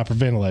about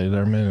hyperventilated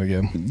there a minute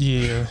ago.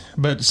 Yeah,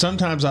 but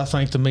sometimes I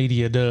think the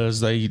media does.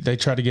 They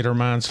try to get our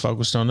minds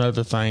focused on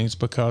other things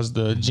because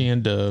the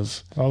agenda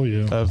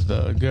of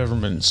the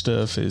government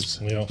stuff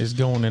is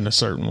going in a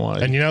certain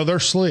way. And you know, they're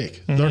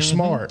slick. They're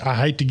smart. I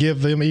hate to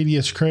give them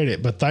idiots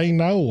credit, but they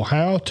know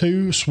how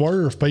to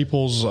swerve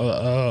people's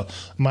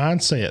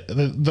mindset.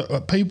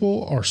 The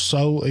people are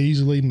so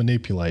easily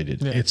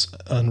manipulated. Yeah. It's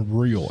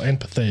unreal and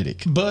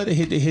pathetic. But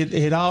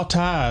it all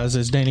ties,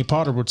 as Danny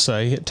Potter would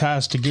say, it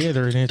ties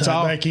together, and it's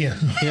all back in.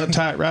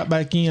 Tie it right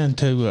back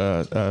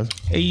into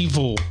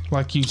evil,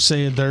 like you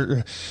said.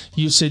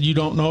 You said you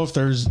don't know if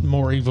there's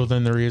more evil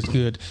than there is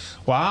good.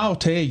 Well, I'll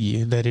tell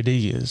you that it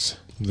is.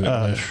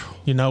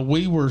 You know,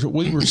 we were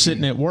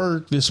sitting at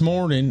work this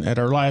morning at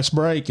our last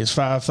break. It's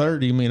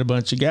 5:30. Me and a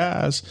bunch of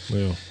guys,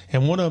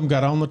 and one of them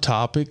got on the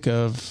topic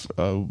of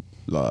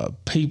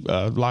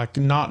people like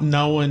not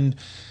knowing,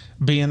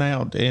 being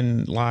out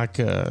in like.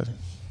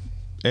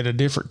 At a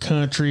different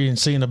country and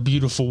seeing a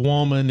beautiful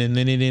woman, and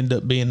then it ended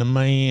up being a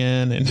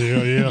man, and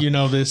you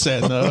know, this,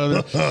 that, and the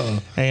other.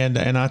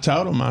 And I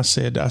told them, I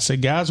said,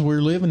 guys,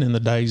 we're living in the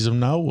days of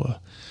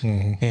Noah.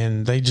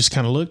 And they just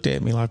kind of looked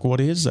at me like, what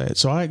is that?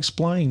 So I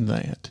explained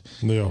that.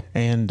 Yeah.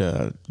 And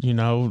you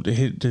know,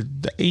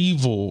 the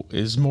evil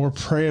is more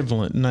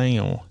prevalent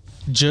now,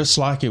 just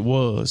like it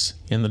was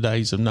in the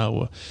days of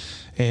Noah.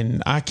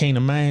 And I can't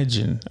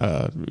imagine,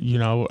 you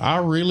know, I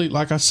really,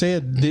 like I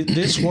said,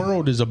 this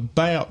world is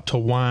about to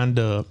wind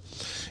up.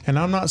 and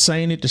I'm not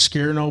saying it to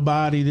scare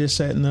nobody, this,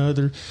 that, and the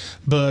other,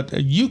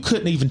 but you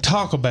couldn't even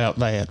talk about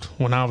that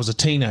when I was a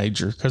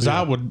teenager, because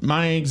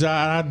my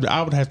anxiety,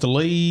 I would have to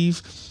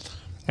leave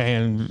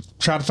and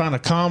try to find a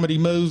comedy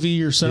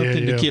movie or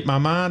something to get my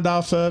mind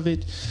off of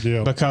it,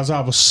 because I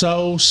was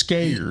so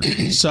scared,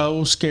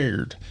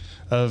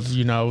 of,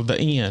 the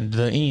end.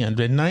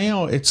 And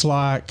now it's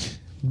like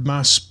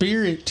my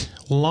spirit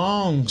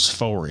longs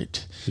for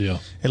it. Yeah.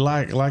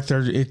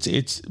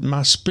 It's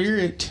my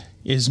spirit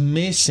is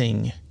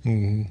missing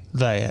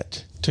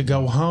that, to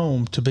go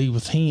home to be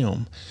with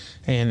him.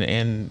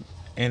 And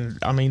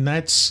I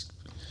mean,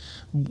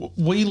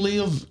 we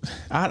live,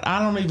 I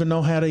don't even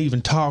know how to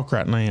even talk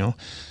right now,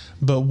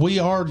 but we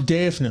are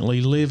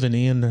definitely living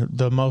in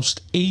the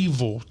most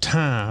evil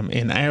time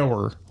in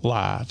our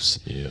lives.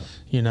 Yeah.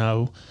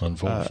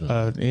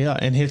 Unfortunately.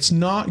 And it's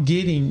not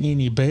getting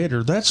any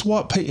better. That's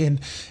what, and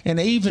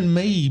even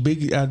me,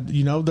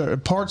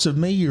 the parts of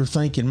me are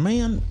thinking,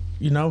 man,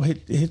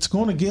 it's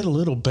going to get a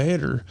little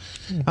better.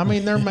 I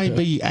mean, there may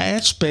be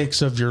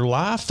aspects of your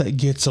life that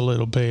gets a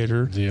little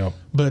better. Yeah.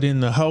 But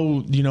in the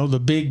whole, the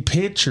big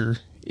picture,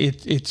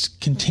 it's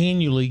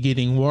continually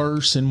getting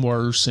worse and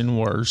worse and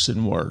worse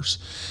and worse.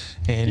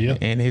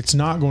 And it's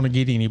not going to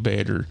get any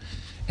better.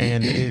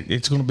 And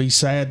it's going to be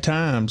sad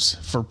times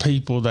for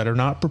people that are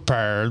not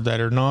prepared,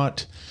 that are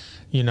not,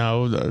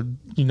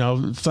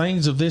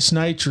 things of this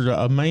nature.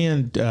 A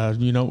man,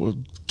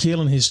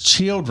 killing his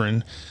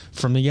children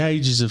from the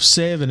ages of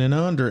 7 and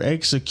under,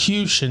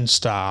 execution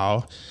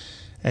style,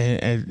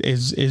 and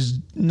is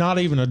not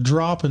even a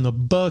drop in the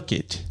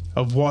bucket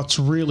of what's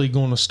really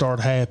going to start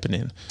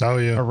happening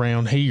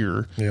around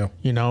here,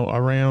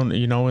 around,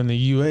 in the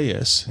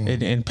U.S.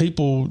 And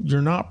people,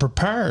 you're not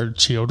prepared,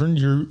 children.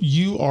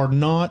 You are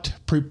not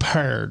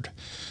prepared.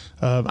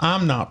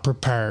 I'm not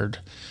prepared.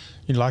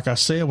 Like I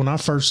said, when I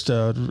first,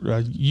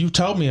 you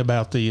told me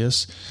about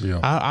this,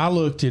 I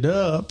looked it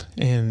up,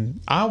 and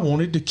I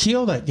wanted to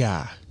kill that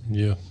guy.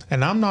 Yeah.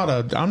 And I'm not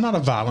a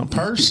violent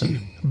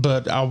person,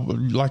 but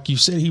like you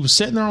said, he was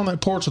sitting there on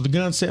that porch with a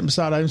gun sitting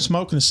beside him,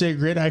 smoking a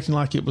cigarette, acting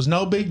like it was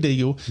no big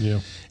deal.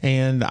 Yeah.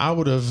 And I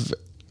would have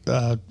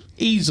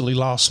easily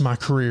lost my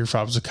career if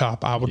I was a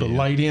cop. I would have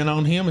laid in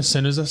on him as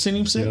soon as I seen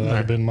him sitting there. That would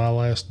have been my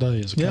last day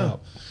as a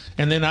cop.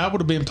 And then I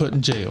would have been put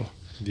in jail.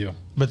 Yeah.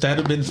 But that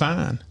would have been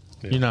fine.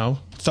 Yeah.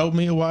 Throw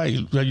me away.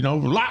 Throw away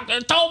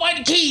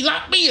the key,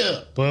 lock me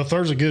up. Well, if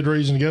there's a good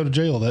reason to go to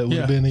jail, that would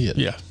have been it.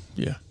 Yeah.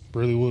 Yeah.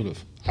 Really would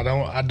have. I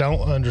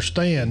don't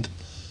understand.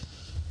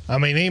 I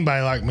mean,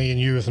 anybody like me and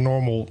you is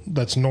normal.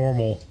 That's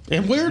normal,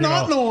 and we're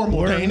not normal.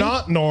 We're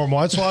not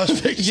normal. That's why I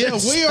was fixing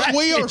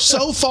we are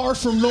so far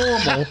from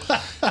normal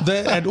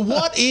that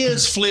what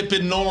is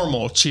flipping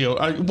normal? Chill.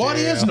 What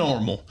is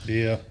normal?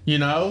 Yeah.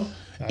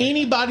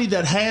 Anybody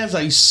that has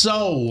a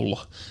soul.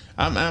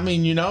 I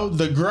mean,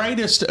 the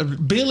greatest,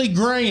 Billy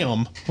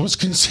Graham was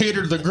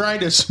considered the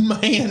greatest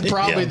man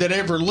probably that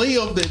ever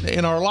lived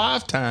in our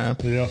lifetime.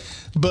 Yeah.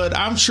 But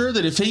I'm sure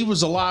that if he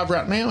was alive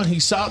right now and he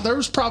saw, there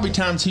was probably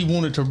times he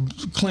wanted to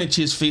clench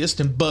his fist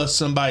and bust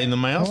somebody in the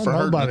mouth for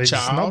hurting a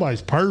child.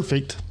 Nobody's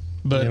perfect.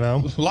 But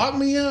lock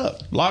me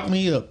up.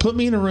 Put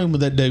me in a room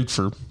with that dude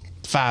for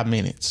 5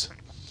 minutes.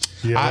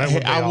 Yeah,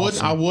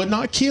 I would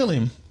not kill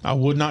him. I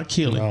would not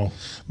kill him.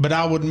 But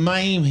I would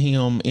maim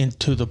him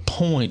into the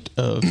point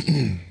of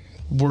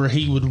where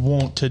he would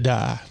want to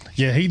die.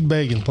 Yeah, he'd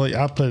beg and plead.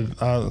 I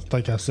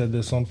think I said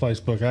this on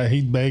Facebook.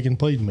 He'd beg and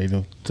plead me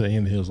to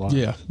end his life.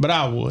 Yeah, but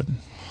I wouldn't.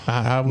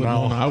 I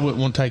wouldn't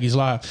want to take his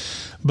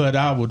life. But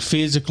I would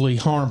physically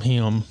harm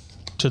him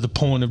to the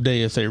point of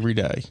death every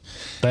day.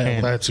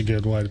 That's a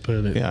good way to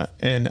put it. Yeah,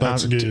 and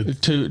that's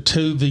good.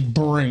 To the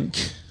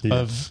brink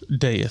of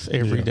death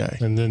every day.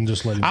 And then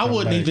just let him. I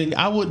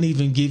wouldn't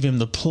even give him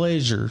the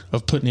pleasure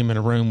of putting him in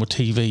a room with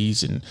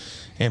TVs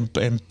and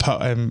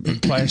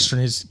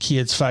plastering his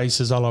kids'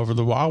 faces all over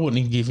the wall. I wouldn't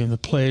even give him the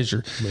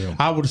pleasure. Yeah.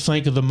 I would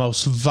think of the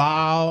most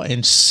vile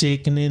and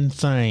sickening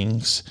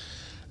things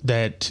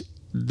that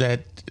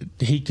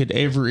he could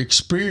ever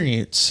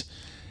experience,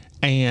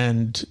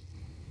 and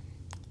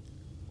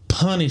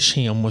punish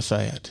him with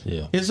that.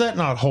 Yeah. Is that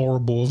not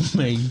horrible of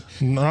me?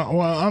 No,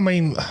 well, I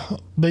mean,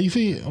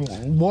 Beefy,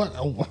 what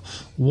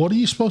are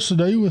you supposed to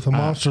do with a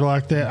monster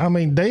like that? I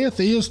mean, death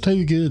is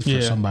too good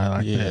for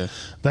somebody like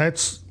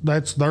that.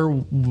 That's their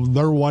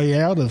way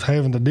out of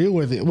having to deal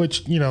with it,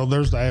 which,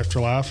 there's the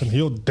afterlife, and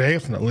he'll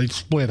definitely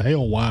split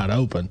hell wide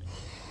open.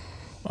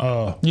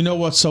 You know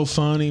what's so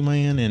funny,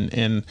 man?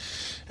 And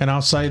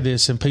I'll say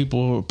this, and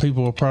people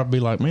will probably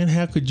be like, man,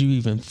 how could you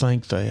even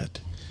think that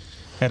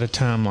at a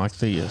time like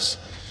this?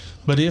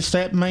 But if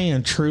that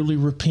man truly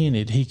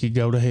repented, he could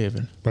go to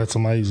heaven. That's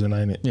amazing,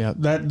 ain't it? Yeah,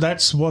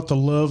 that's what the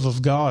love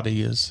of God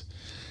is.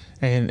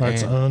 And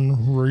that's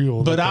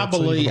unreal. But I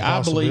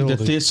believe that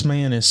this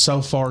man is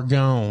so far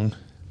gone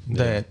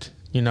that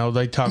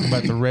they talk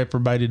about the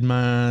reprobated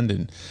mind,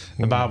 and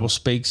the Bible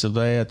speaks of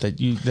that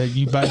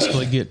you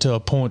basically get to a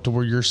point to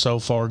where you're so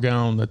far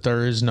gone that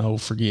there is no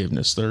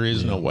forgiveness. There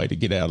is no way to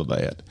get out of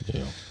that.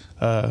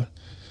 Yeah.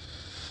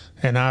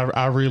 And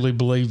I really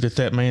believe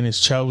that man has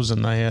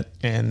chosen that.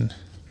 And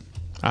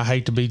I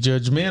hate to be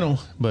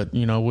judgmental, but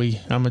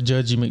I'm a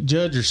Judgy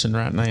McJudgerson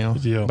right now.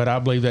 Yeah. But I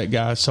believe that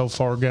guy's so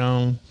far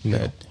gone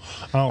that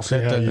I don't see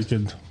how you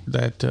could.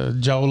 That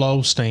Joel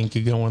Osteen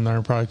could go in there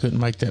and probably couldn't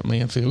make that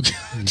man feel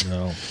good.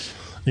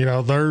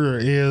 No. There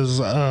is,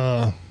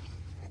 of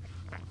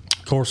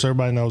course,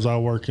 everybody knows I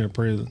work in a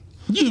prison.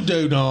 You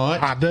do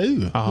not. I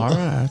do. All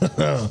right.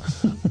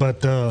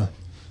 But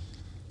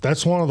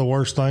that's one of the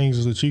worst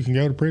things that you can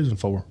go to prison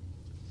for,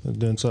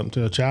 doing something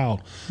to a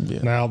child.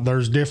 Yeah. Now,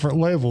 there's different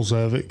levels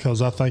of it,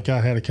 because I think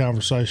I had a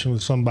conversation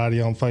with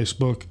somebody on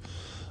Facebook,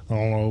 I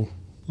don't know,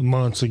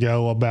 months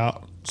ago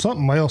about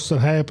something else that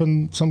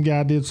happened. Some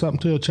guy did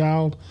something to a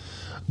child,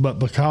 but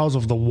because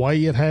of the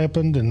way it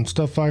happened and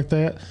stuff like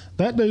that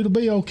dude will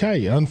be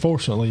okay,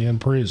 unfortunately, in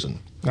prison.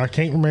 I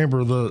can't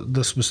remember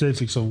the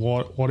specifics of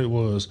what it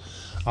was.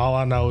 All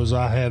I know is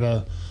I had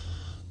a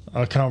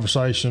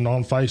conversation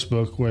on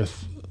Facebook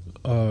with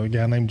a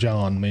guy named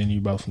John. Me and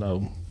you both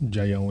know,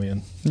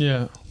 Jon.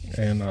 Yeah.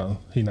 And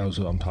he knows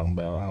who I'm talking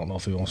about. I don't know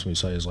if he wants me to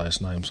say his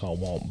last name, so I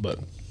won't. But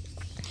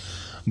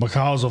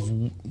because of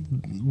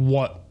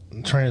what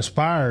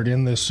transpired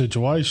in this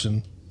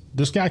situation,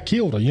 this guy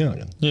killed a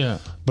youngin'. Yeah.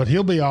 But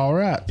he'll be all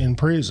right in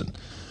prison.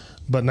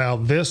 But now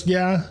this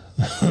guy,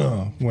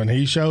 when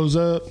he shows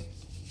up,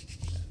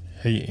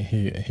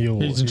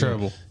 he's in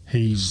trouble.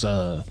 He's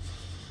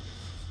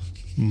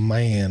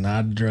man,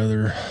 I'd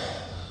rather.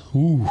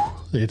 Ooh,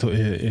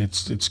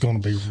 it's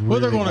going to be really. Well,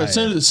 they're going to bad.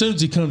 as soon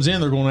as he comes in,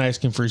 they're going to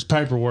ask him for his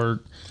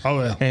paperwork. Oh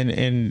yeah,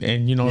 and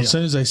as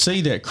soon as they see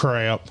that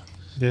crap,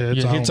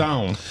 it's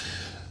on.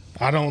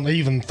 I don't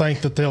even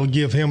think that they'll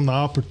give him the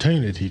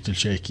opportunity to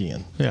check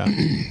in. Yeah,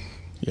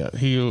 yeah.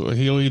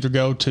 He'll either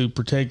go to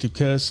protective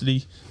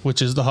custody,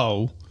 which is the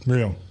hole.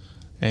 Yeah.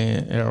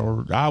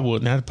 Or I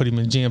wouldn't. I'd put him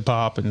in gym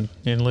pop and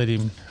let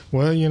him.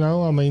 Well,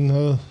 I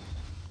mean,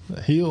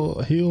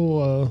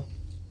 he'll.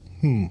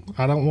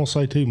 I don't want to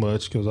say too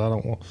much because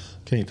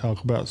can't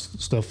talk about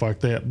stuff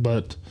like that.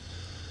 But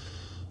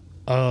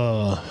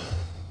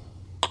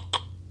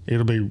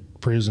it'll be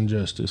prison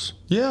justice.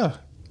 Yeah,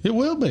 it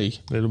will be.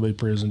 It'll be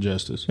prison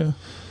justice. Yeah.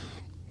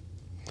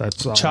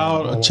 That's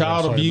child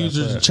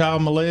abusers and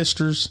child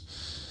molesters.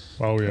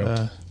 Oh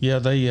yeah.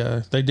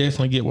 They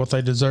definitely get what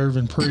they deserve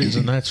in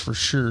prison. That's for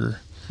sure.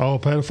 Oh, a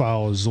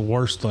pedophile is the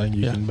worst thing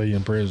you can be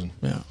in prison.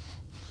 Yeah.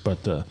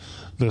 But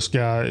this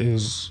guy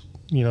is,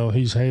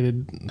 he's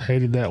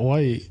headed that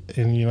way.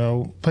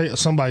 And,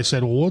 somebody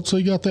said, well, what's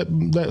he got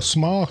that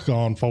smock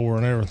on for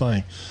and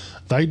everything?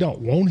 They don't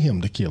want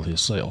him to kill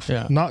himself.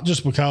 Yeah. Not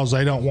just because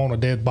they don't want a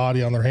dead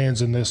body on their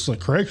hands in this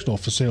correctional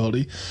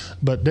facility,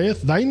 but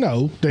they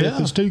know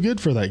death is too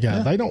good for that guy.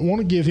 Yeah. They don't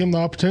want to give him the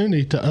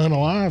opportunity to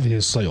unalive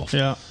himself.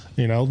 Yeah.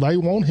 They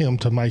want him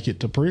to make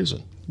it to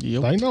prison.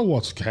 Yep. They know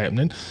what's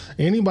happening.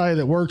 Anybody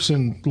that works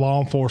in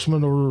law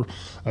enforcement or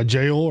a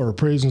jail or a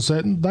prison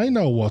setting, they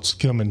know what's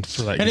coming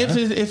for that guy. And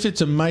if it's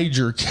a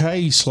major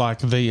case like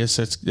this,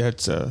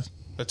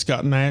 that's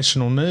got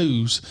national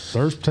news.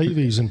 There's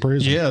TVs in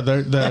prison.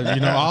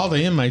 Yeah, all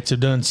the inmates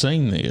have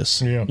seen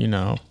this. Yeah,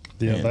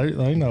 Yeah,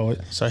 they know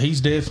it. So he's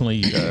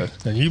definitely.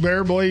 And you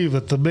better believe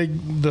that the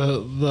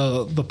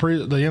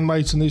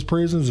inmates in these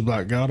prisons is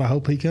like, God, I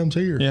hope he comes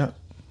here. Yeah.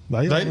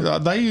 They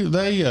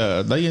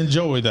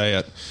enjoy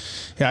that.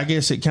 Yeah, I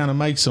guess it kind of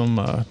makes them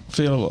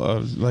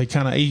feel they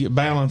kind of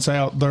balance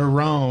out their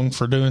wrong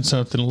for doing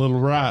something a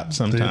little right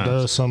sometimes. It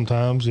does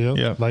sometimes, yeah.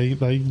 Yeah.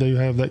 They do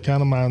have that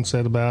kind of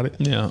mindset about it.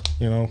 Yeah.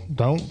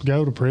 Don't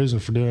go to prison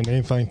for doing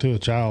anything to a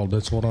child.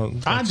 That's what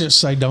I just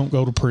say don't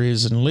go to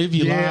prison. Live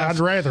your life. Yeah, I'd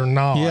rather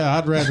not. Yeah,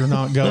 I'd rather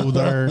not go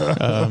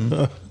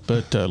there.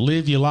 But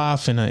live your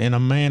life in a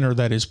manner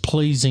that is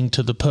pleasing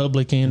to the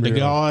public and to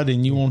God,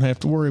 and you won't have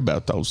to worry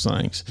about those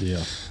things.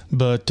 Yeah.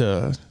 But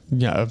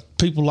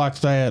people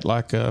like that,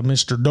 like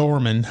Mr.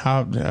 Doerman,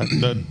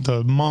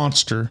 the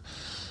monster,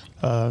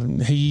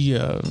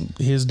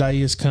 his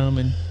day is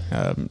coming.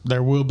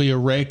 There will be a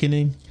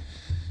reckoning,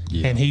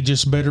 and he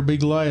just better be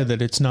glad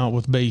that it's not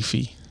with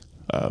Beefy.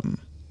 I'm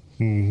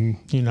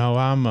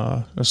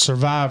a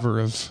survivor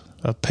of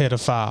a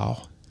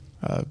pedophile,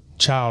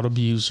 child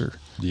abuser.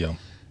 Yeah.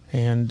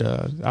 And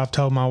I've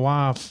told my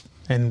wife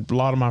and a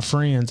lot of my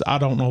friends, I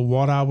don't know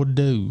what I would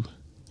do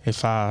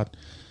if I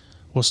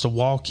was to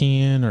walk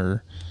in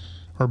or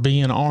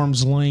be in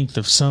arm's length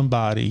of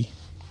somebody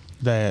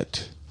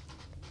that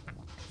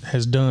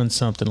has done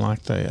something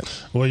like that.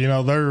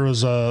 Well, there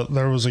was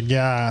a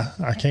guy,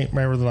 I can't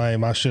remember the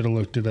name. I should have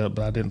looked it up,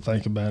 but I didn't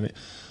think about it.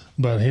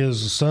 But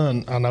his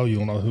son, I know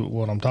you'll know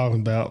what I'm talking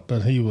about,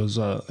 but he was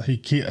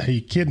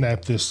he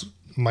kidnapped this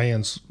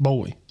man's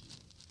boy.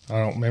 I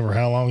don't remember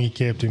how long he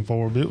kept him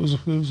for, but it was a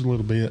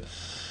little bit.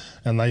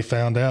 And they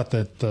found out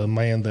that the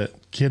man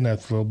that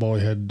kidnapped the little boy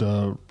had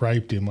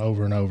raped him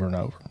over and over and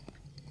over.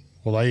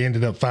 Well, they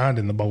ended up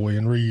finding the boy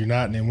and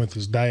reuniting him with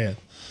his dad.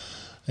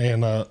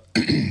 And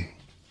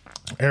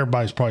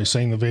everybody's probably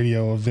seen the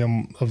video of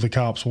the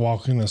cops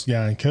walking this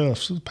guy in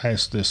cuffs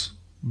past this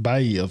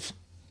bay of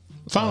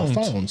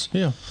phones.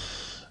 Yeah.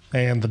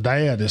 And the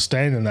dad is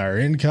standing there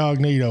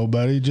incognito,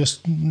 buddy,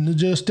 just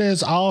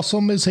as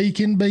awesome as he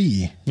can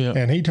be. Yeah.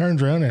 And he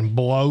turns around and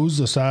blows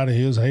the side of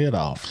his head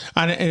off.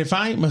 And if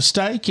I ain't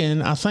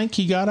mistaken, I think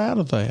he got out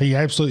of that. He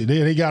absolutely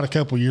did. He got a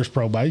couple years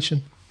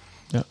probation.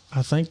 Yeah,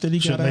 I think that he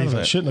got out of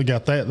that. Shouldn't have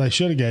got that. They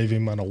should have gave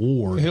him an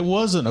award. It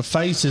wasn't a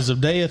Faces of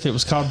Death. It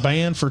was called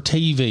Banned for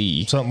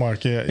TV. Something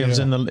like that. It was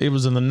in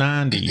the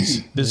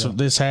 90s.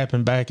 This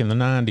happened back in the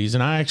 90s,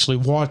 and I actually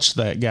watched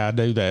that guy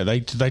do that.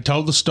 They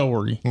told the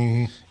story,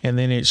 and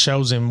then it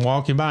shows him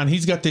walking by, and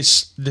he's got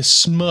this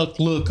smuck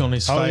look on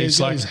his face, he's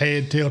got his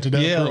head tilted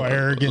up, real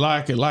arrogant,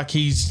 like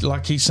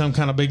he's some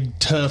kind of big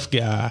tough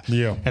guy.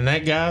 Yeah, and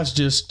that guy's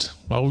just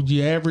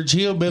your average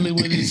hillbilly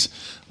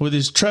with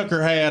his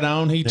trucker hat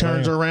on. He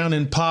turns around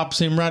and pops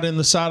him right in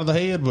the side of the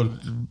head. But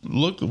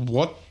looked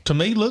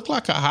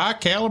like a high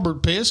caliber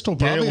pistol,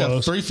 probably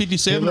a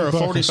 357 or a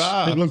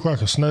 45. It looked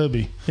like a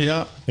snubby.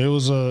 Yeah,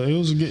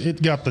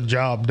 it got the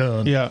job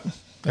done. Yeah.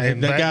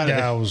 And that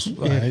guy was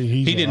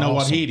he didn't know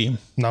what hit him.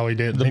 No, he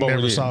didn't. He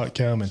never saw it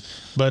coming.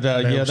 But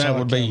that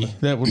would be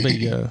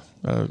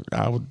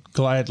I would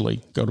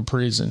gladly go to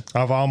prison.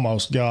 I've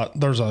almost got,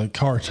 there's a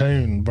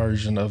cartoon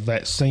version of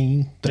that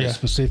scene,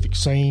 specific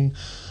scene.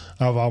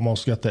 I've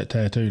almost got that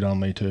tattooed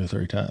on me 2 or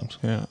 3 times.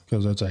 Yeah,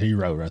 because that's a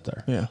hero right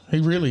there. Yeah, he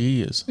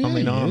really is. Yeah, I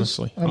mean,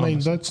 honestly. I mean,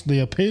 that's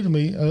the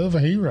epitome of a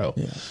hero.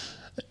 Yeah,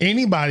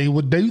 anybody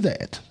would do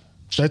that.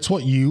 That's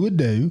what you would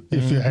do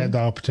if you had the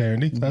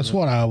opportunity. That's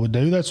what I would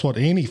do. That's what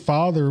any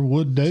father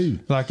would do.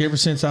 Like ever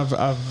since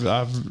I've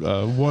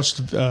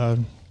watched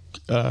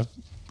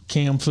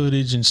cam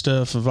footage and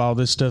stuff of all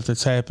this stuff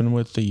that's happened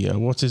with the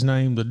what's his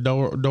name, the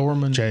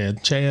Doerman,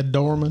 Chad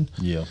Doerman.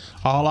 Yeah.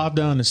 All I've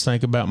done is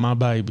think about my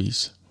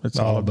babies. That's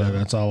all I've done.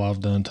 That's all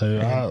I've done too.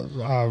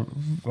 I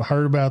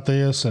heard about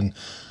this, and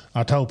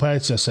I told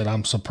Patsy, I said,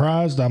 I'm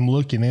surprised I'm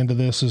looking into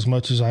this as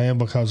much as I am,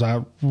 because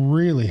I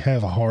really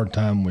have a hard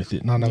time with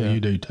it. And I know you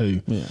do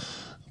too. Yeah.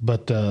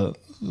 But a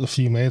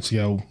few minutes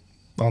ago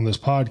on this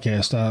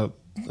podcast,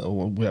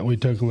 we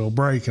took a little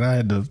break, and I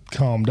had to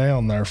calm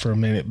down there for a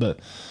minute. But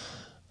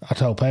I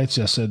told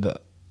Patsy, I said,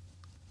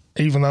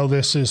 even though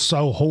this is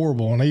so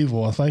horrible and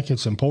evil, I think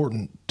it's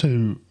important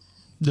to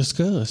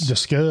discuss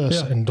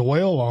and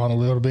dwell on a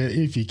little bit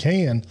if you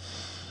can,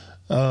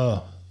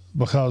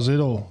 because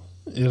it'll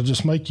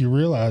just make you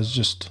realize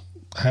just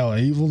how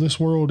evil this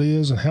world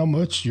is and how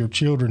much your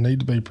children need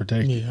to be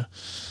protected. Yeah.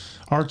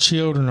 Our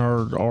children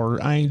are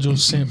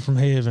angels sent from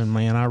heaven,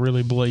 man. I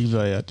really believe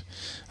that.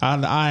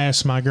 I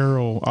ask my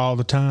girl all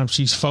the time.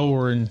 She's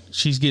 4, and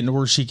she's getting to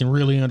where she can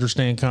really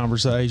understand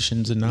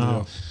conversations. And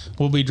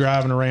we'll be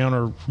driving around,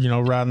 or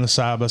riding the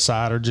side by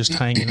side, or just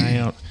hanging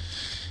out.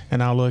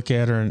 And I'll look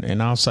at her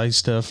and I'll say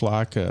stuff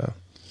like,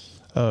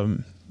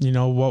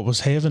 what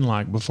was heaven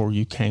like before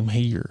you came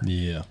here?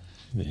 Yeah.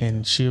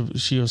 And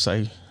she'll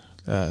say,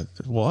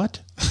 what?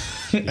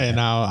 And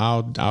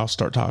I'll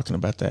start talking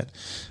about that.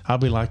 I'll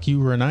be like, you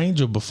were an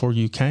angel before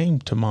you came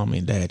to mommy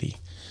and daddy.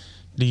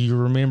 Do you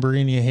remember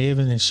any of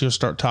heaven? And she'll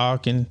start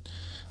talking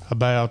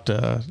about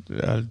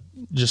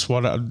just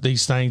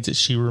these things that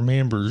she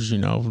remembers,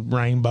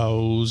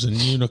 rainbows and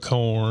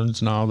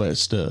unicorns and all that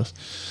stuff.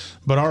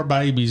 But our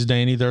babies,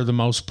 Danny, they're the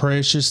most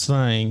precious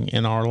thing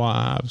in our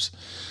lives.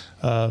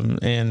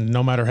 And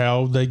no matter how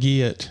old they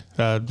get,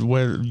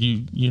 whether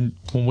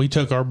when we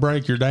took our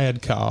break, your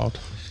dad called.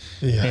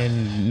 Yeah.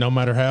 And no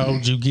matter how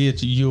old you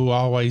get, you'll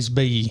always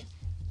be.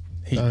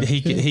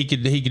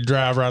 He could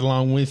drive right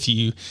along with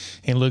you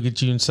and look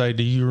at you and say,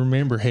 "Do you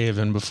remember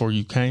heaven before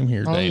you came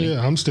here, Danny?" Oh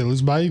yeah, I'm still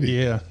his baby.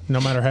 Yeah,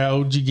 no matter how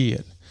old you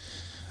get.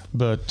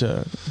 But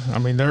I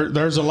mean,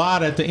 there's a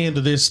lot at the end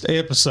of this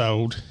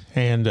episode,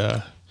 and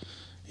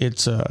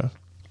it's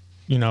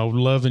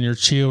loving your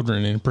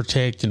children and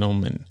protecting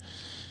them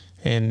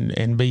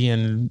and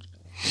being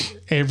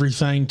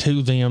everything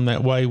to them.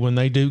 That way, when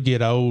they do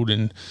get old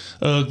and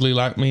ugly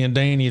like me and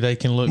Danny, they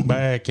can look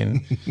back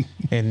and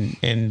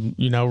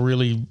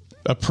really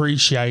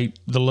appreciate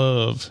the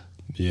love.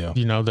 Yeah.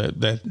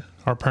 That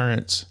our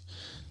parents.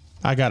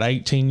 I got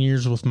 18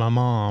 years with my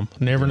mom.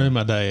 Never knew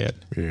my dad.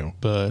 Yeah.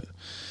 But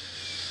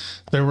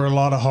there were a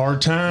lot of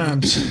hard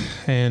times,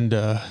 and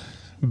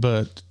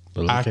but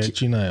look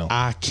at you now.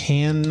 I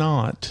can't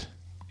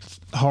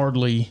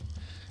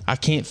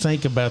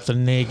think about the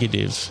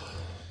negative.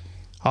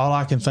 All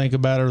I can think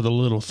about are the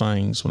little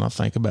things when I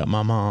think about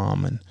my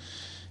mom.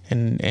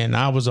 And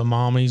I was a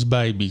mommy's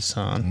baby,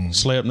 son. Mm-hmm.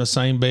 Slept in the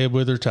same bed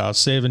with her till I was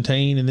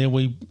 17, and then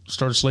we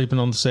started sleeping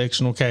on the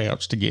sectional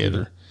couch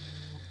together.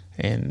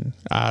 And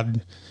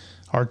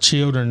our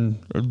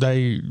children,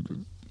 they,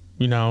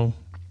 even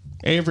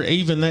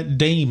that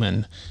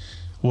demon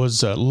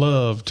was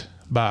loved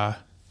by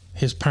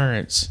his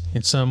parents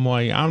in some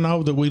way. I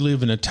know that we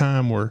live in a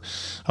time where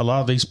a lot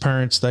of these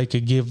parents, they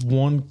could give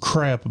one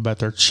crap about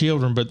their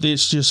children, but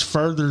this just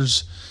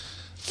furthers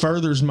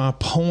my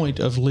point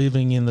of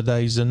living in the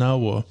days of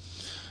Noah.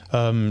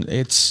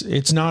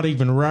 It's not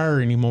even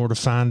rare anymore to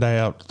find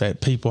out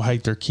that people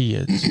hate their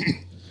kids.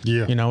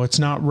 Yeah. It's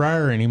not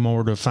rare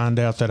anymore to find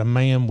out that a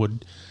man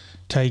would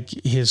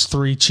take his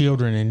 3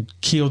 children and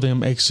kill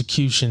them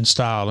execution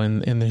style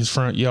in his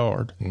front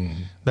yard.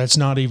 Mm-hmm. That's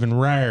not even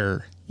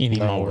rare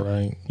anymore. No,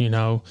 right. You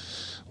know,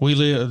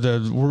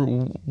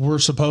 we're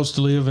supposed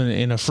to live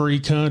in a free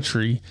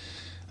country,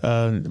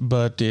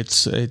 but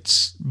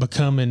it's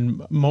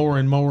becoming more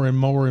and more and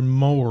more and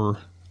more.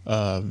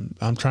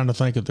 I'm trying to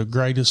think of the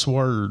greatest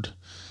word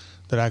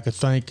that I could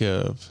think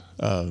of.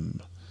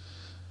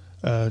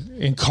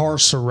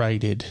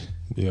 Incarcerated,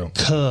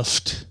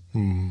 cuffed.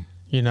 Mm-hmm.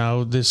 You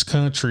know, this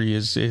country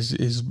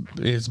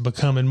is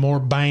becoming more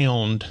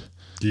bound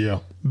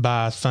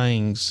by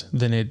things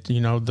than it. You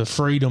know, the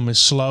freedom is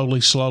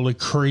slowly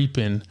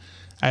creeping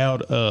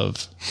out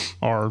of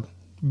our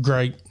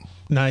great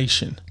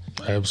nation.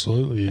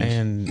 Absolutely,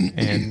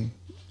 and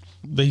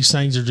these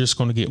things are just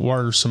going to get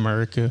worse,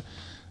 America.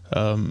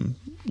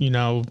 You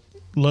know,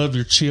 love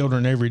your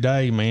children every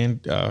day, man.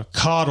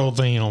 Coddle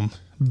them.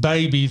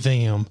 Baby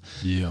them,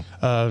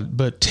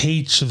 but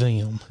teach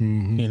them.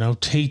 Mm-hmm. You know,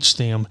 teach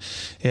them.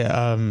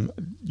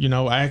 You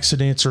know,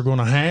 accidents are going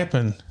to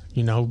happen.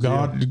 You know,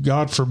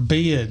 God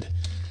forbid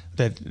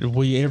that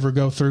we ever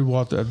go through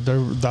what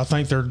I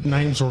think their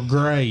names were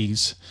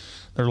Grays.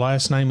 Their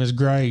last name is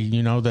Gray.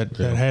 You know that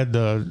had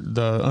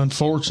the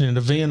unfortunate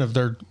event of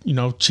their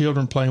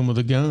children playing with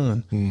a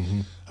gun.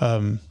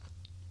 Mm-hmm.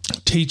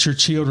 Teach your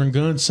children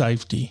gun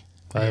safety.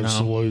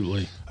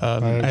 Absolutely.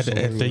 At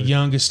the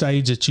youngest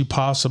age that you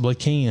possibly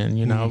can,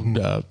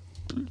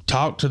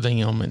 talk to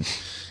them,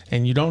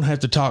 and you don't have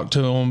to talk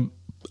to them.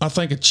 I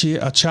think a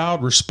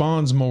child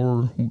responds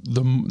more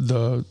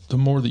the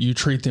more that you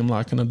treat them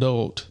like an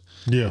adult.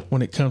 Yeah.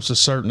 When it comes to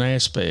certain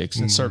aspects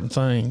and certain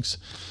things.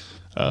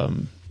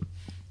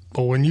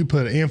 But when you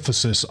put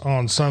emphasis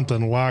on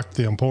something like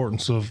the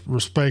importance of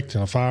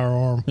respecting a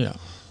firearm. Yeah.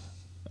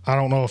 I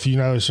don't know if you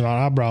noticed or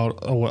not, I brought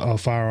a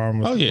firearm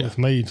with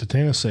me to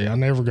Tennessee. I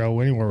never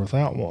go anywhere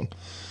without one.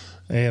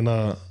 And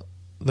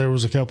there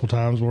was a couple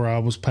times where I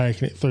was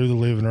packing it through the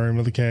living room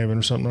of the cabin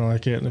or something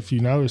like that. And if you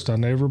noticed, I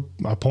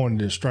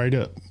pointed it straight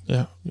up.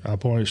 Yeah. I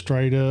pointed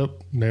straight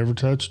up, never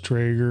touched the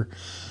trigger.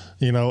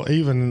 You know,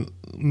 even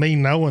me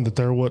knowing that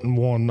there wasn't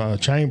one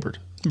chambered.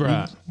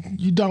 Right.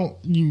 You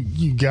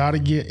got to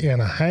get in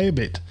a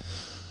habit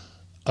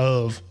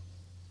of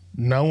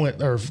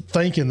knowing or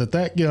thinking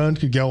that gun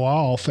could go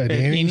off at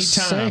any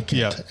second.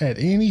 Yep. At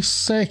any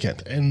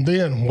second. And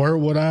then where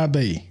would I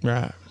be?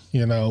 Right.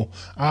 You know,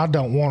 I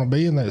don't want to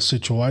be in that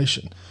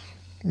situation.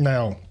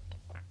 Now,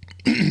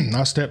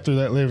 I stepped through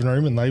that living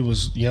room and they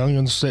was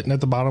youngins sitting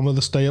at the bottom of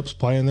the steps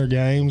playing their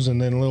games,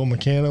 and then little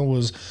McKenna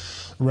was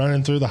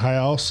running through the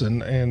house,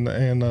 and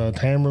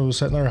Tamara was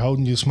sitting there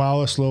holding your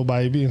smallest little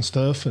baby and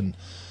stuff, and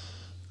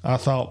I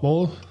thought,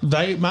 well,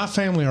 my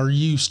family are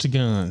used to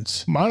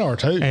guns. Mine are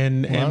too.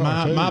 And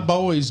my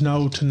boys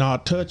know to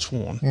not touch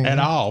one at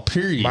all,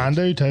 period. Mine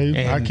do too.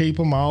 And I keep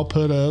them all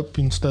put up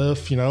and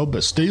stuff,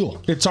 but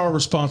still. It's our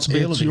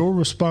responsibility. It's your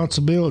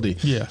responsibility.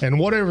 Yeah. And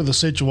whatever the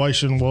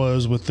situation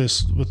was with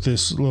this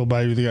little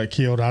baby that got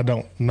killed, I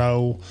don't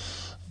know.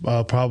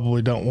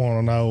 Probably don't want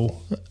to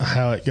know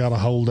how it got a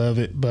hold of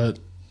it, but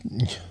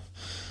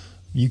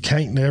you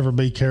can't never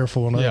be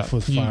careful enough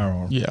with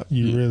firearms. Yeah.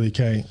 You really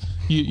can't.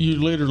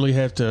 You literally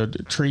have to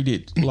treat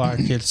it like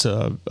it's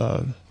a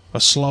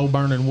slow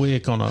burning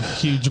wick on a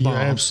huge bomb. You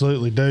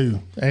absolutely do.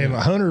 And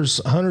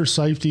hunters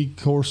safety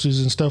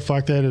courses and stuff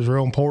like that is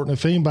real important.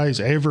 If anybody's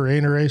ever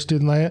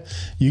interested in that,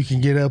 you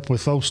can get up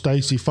with old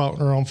Stacy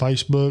Faulkner on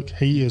Facebook.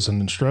 He is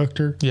an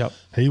instructor. Yep.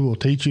 He will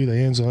teach you the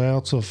ins and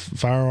outs of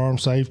firearm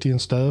safety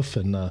and stuff.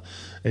 And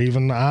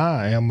even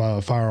I am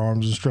a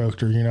firearms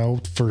instructor,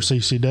 for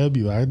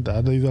CCW.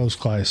 I do those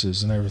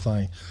classes and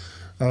everything.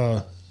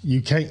 You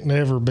can't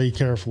never be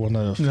careful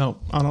enough. No,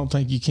 I don't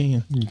think you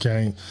can. You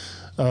can't.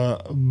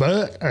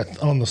 But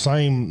on the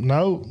same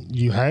note,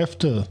 you have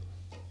to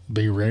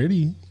be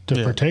ready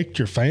to protect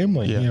your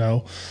family.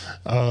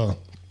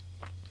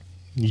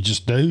 You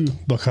just do,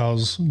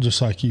 because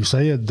just like you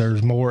said,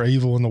 there's more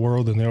evil in the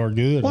world than there are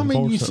good. Well, I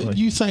mean,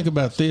 you think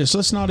about this.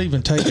 Let's not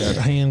even take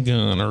a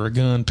handgun or a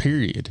gun,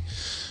 period.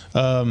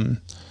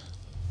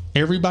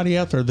 Everybody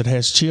out there that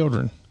has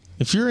children,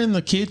 if you're in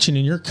the kitchen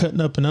and you're cutting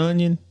up an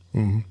onion,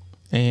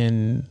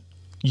 and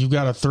you've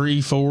got a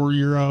 3,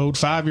 4-year-old,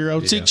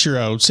 5-year-old,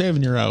 6-year-old,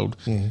 7-year-old,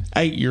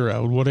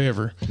 8-year-old,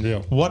 whatever.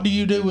 Yeah. What do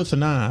you do with the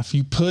knife?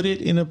 You put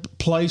it in a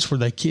place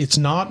where it's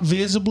not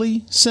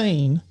visibly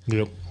seen.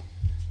 Yep.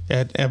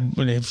 And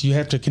if you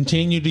have to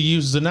continue to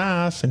use the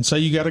knife and say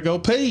you got to go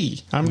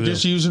pee, I'm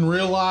just using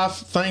real life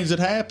things that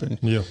happen.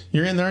 Yeah.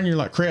 You're in there and you're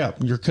like, crap,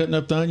 you're cutting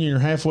up the onion, you're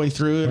halfway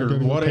through it or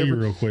whatever. Pee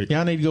real quick.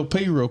 Yeah, I need to go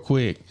pee real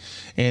quick.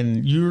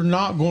 And you're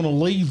not going to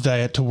leave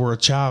that to where a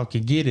child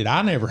could get it.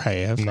 I never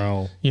have.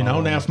 No.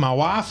 Now if my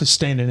wife is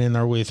standing in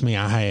there with me,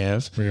 I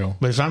have. Yeah.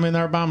 But if I'm in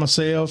there by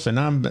myself and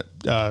I'm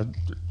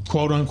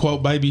quote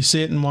unquote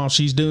babysitting while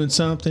she's doing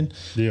something,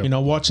 Yeah. you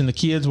know, watching the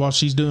kids while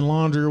she's doing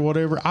laundry or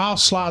whatever, I'll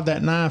slide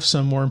that knife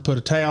somewhere and put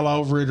a towel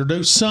over it or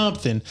do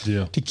something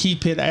to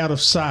keep it out of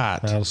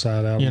sight. Out of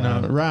sight, out of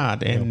mind.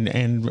 Right.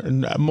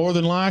 And more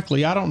than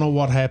likely, I don't know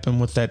what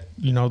happened with that,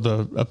 you know,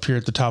 up here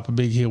at the top of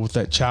Big Hill with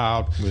that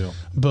child. Yeah.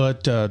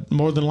 But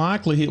more than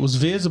likely, it was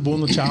visible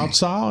and the child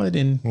saw it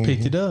and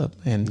picked it up.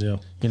 And,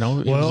 you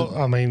know. Well,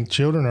 I mean,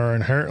 children are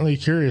inherently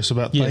curious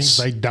about things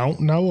they don't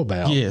know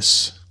about.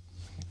 Yes.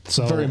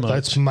 So very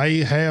much. that may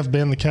have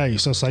been the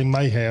case. I say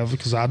may have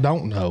because I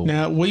don't know.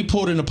 Now, we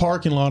pulled in a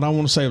parking lot. I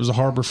want to say it was a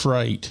Harbor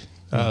Freight,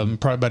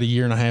 probably about a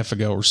year and a half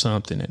ago or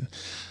something.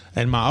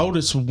 And my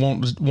oldest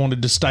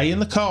wanted to stay in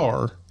the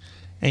car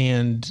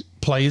and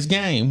play his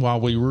game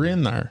while we were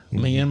in there.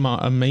 Me and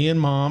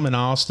Mom and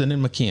Austin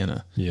and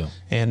McKenna. Yeah.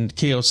 And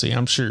Kelsey,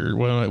 I'm sure.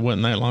 Well, it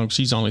wasn't that long.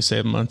 She's only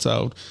 7 months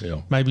old.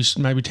 Yeah. Maybe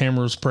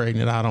Tamara was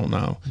pregnant. I don't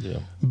know. Yeah.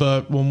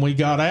 But when we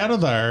got out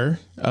of there,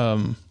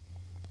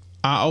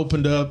 I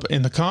opened up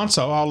in the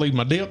console. I'll leave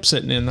my dip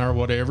sitting in there or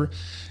whatever.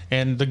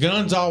 And the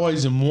gun's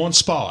always in one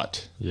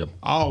spot. Yep.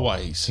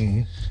 Always.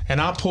 And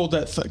I pulled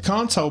that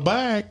console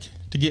back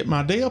to get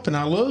my dip, and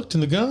I looked,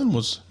 and the gun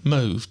was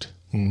moved.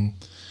 And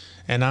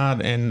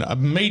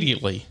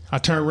immediately I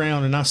turned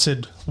around and I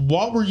said,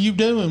 "What were you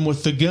doing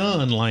with the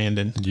gun,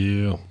 Landon?"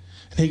 Yeah.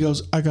 And he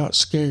goes, "I got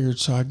scared,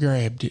 so I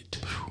grabbed it."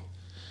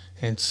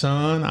 And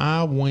son,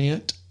 I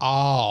went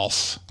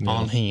off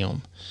on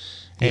him.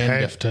 You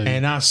have to.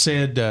 And I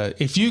said,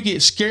 if you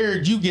get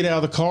scared, you get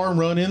out of the car and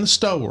run in the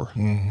store.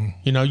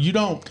 You know, you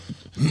don't.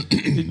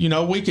 You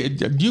know,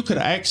 you could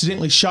have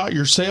accidentally shot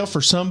yourself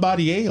or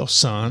somebody else,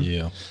 son.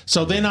 Yeah.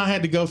 So then I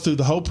had to go through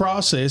the whole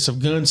process of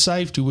gun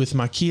safety with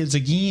my kids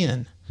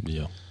again.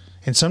 Yeah.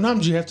 And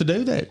sometimes you have to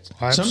do that.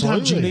 Absolutely.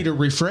 Sometimes you need a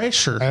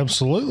refresher.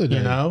 Absolutely, dude.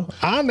 You know,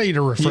 I need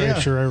a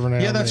refresher every now and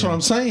then. Yeah, that's what I'm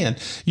saying.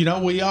 You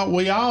know, we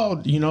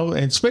all, you know,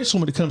 and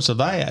especially when it comes to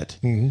that,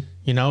 you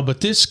know.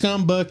 But this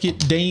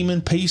scumbucket,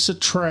 demon, piece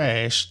of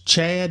trash,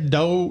 Chad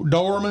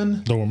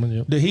Doerman.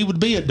 Doerman, yeah. He would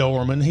be a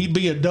doorman. He'd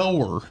be a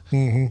door.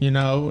 You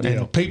know,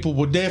 and people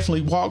would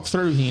definitely walk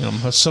through him,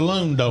 a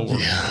saloon door.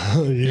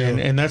 Yeah.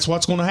 And that's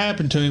what's going to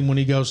happen to him when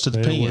he goes to the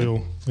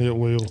pen. It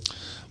will.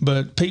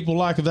 But people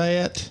like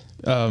that.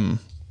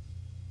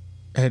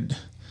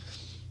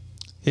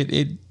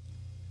 It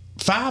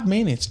 5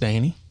 minutes,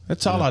 Danny.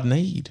 That's all I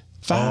need.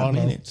 5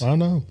 minutes. I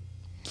know.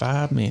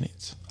 5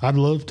 minutes. I'd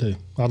love to.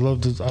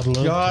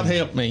 God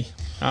help me.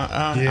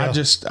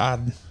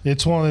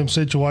 It's one of them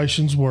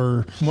situations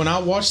where when I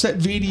watched that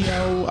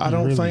video, I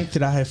don't think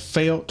that I have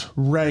felt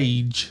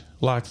rage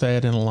like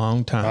that in a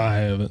long time.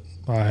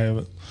 I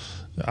haven't.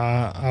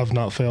 I've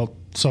not felt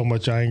so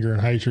much anger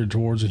and hatred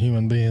towards a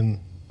human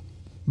being.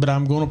 But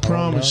I'm going to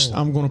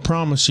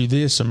promise you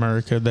this,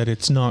 America, that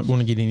it's not going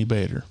to get any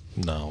better.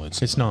 No,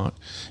 it's not.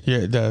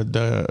 Yeah,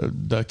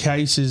 the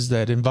cases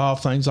that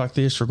involve things like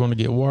this are going to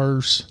get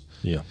worse.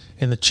 Yeah.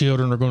 And the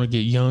children are going to get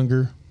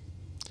younger.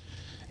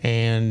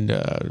 And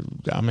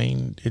I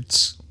mean,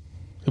 it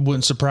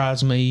wouldn't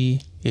surprise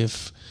me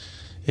if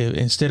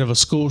instead of a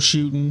school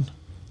shooting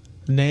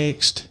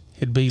next,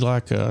 it'd be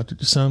like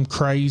some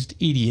crazed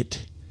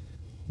idiot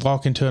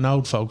walking to an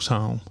old folks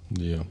home.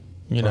 Yeah.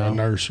 You know, a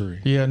nursery.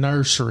 Yeah,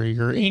 nursery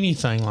or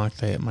anything like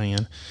that,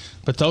 man.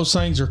 But those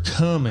things are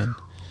coming,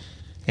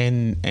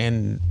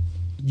 and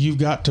we've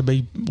got to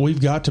be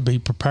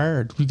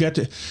prepared. We've got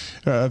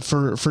to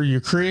for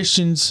your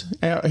Christians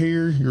out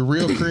here, your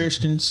real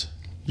Christians,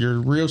 your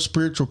real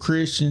spiritual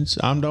Christians.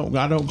 I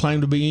don't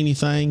claim to be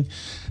anything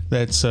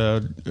that's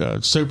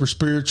super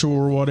spiritual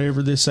or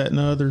whatever, this, that, and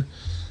the other,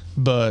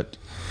 but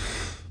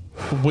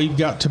we've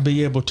got to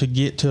be able to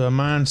get to a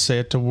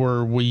mindset to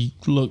where we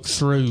look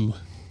through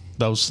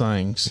those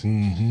things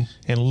and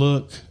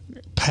look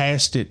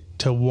past it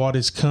to what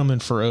is coming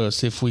for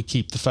us if we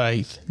keep the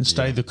faith and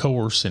stay the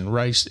course and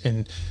race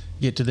and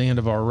get to the end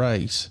of our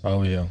race.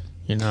 Oh yeah.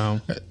 You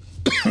know,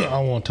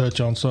 I want to touch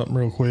on something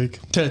real quick.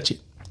 Touch it.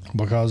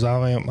 Because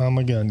I'm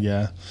a gun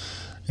guy,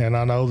 and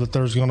I know that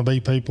there's going to be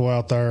people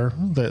out there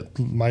that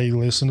may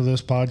listen to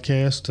this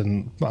podcast,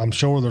 and I'm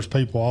sure there's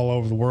people all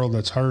over the world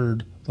that's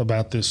heard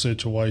about this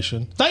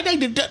situation. They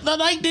need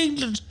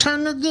to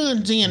turn their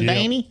guns in,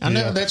 Danny. I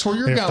know that's where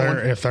you're going.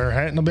 If there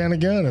hadn't been a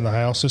gun in the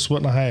house, this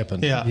wouldn't have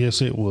happened. Yeah.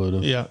 Yes, it would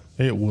have. Yeah.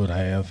 It would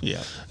have.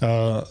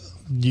 Yeah.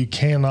 You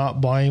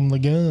cannot blame the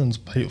guns,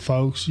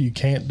 folks. You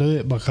can't do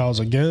it because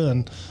a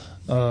gun.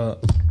 I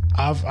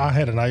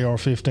had an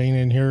AR-15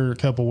 in here a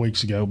couple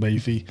weeks ago,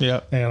 Beefy. Yeah.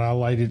 And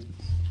I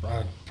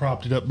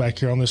propped it up back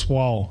here on this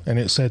wall, and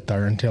it sat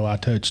there until I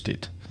touched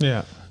it.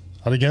 Yeah.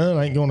 The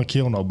gun ain't going to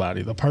kill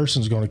nobody. The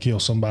person's going to kill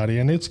somebody.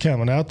 And it's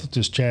coming out that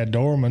this Chad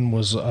Doerman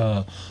was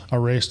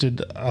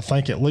arrested, I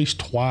think, at least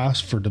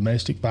twice for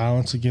domestic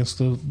violence against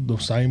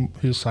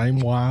his same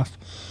wife.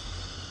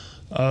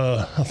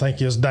 I think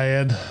his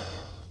dad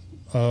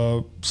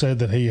said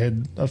that he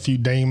had a few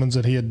demons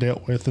that he had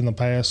dealt with in the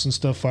past and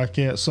stuff like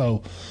that.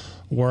 So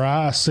where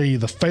I see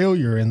the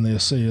failure in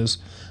this is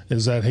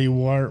that he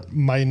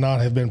may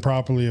not have been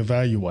properly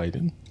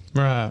evaluated.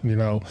 Right.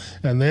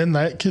 And then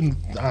that can,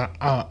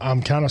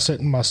 I'm kind of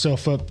setting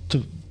myself up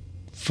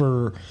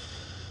for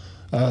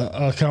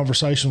a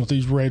conversation with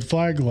these red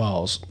flag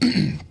laws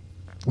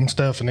and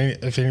stuff. And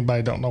if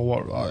anybody don't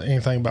know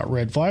anything about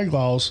red flag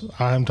laws,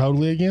 I am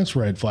totally against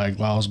red flag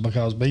laws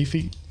because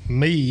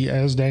me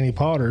as Danny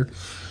Potter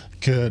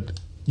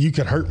you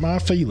could hurt my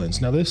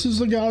feelings. Now, this is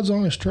the God's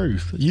honest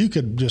truth. You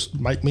could just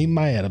make me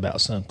mad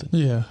about something.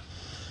 Yeah.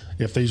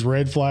 If these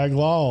red flag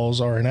laws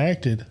are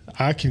enacted,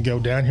 I can go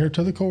down here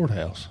to the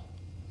courthouse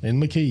in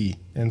McKee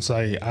and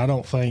say, I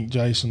don't think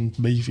Jason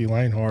Beefy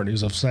Lanehart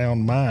is of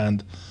sound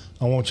mind.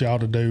 I want y'all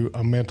to do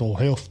a mental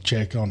health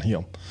check on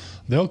him.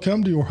 They'll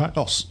come to your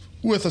house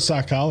with a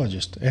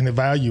psychologist and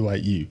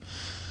evaluate you.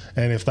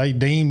 And if they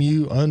deem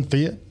you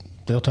unfit,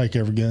 they'll take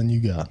every gun you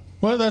got.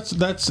 Well, that's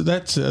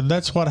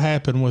what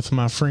happened with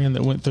my friend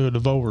that went through a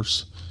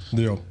divorce.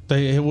 Yeah.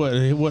 It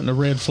wasn't a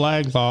red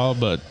flag law,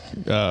 but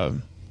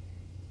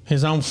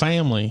his own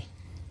family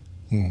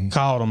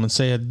called him and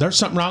said, there's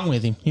something wrong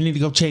with him. You need to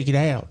go check it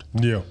out.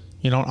 Yeah.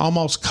 It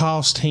almost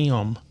cost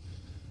him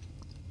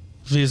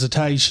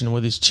visitation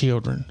with his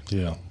children.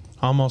 Yeah.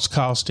 Almost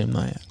cost him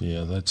that.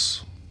 Yeah,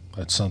 that's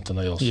something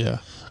else. Yeah.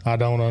 I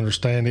don't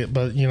understand it,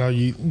 but you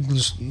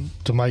just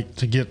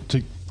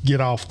to get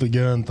off the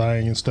gun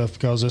thing and stuff,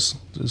 because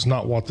it's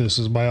not what this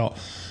is about.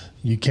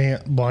 You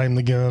can't blame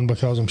the gun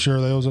because I'm sure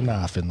there was a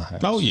knife in the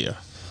house. Oh yeah.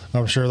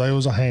 I'm sure there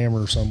was a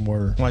hammer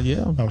somewhere. Well,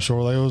 yeah. I'm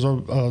sure there was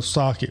a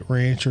socket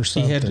wrench or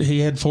something. He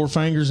had 4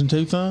 fingers and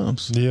 2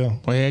 thumbs. Yeah.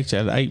 Well, he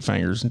actually had 8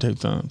 fingers and 2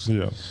 thumbs.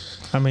 Yeah.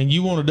 I mean,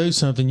 you want to do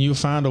something, you'll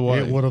find a way.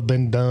 It would have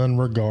been done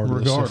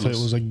regardless if it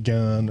was a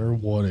gun or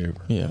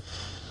whatever. Yeah.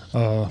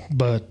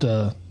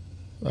 But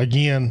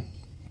again,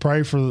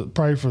 pray for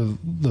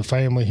the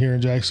family here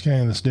in Jackson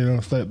County that's dealing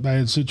with that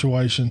bad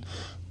situation.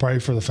 Pray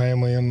for the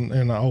family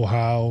in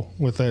Ohio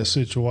with that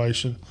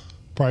situation.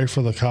 Pray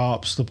for the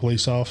cops, the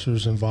police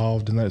officers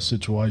involved in that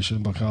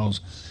situation,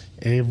 because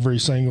every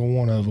single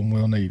one of them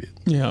will need it.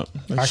 Yeah,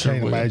 I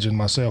can't imagine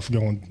myself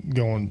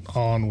going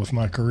on with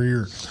my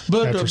career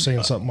after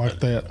seeing something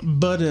like that.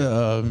 But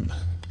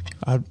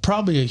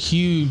probably a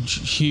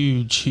huge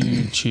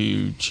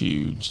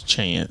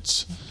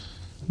chance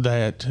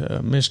that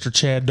Mr.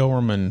 Chad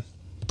Doerman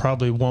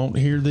probably won't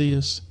hear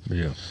this.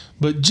 Yeah.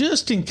 But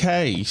just in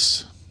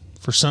case,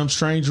 for some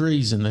strange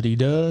reason that he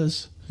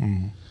does,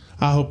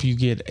 I hope you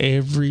get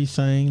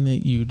everything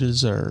that you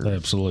deserve.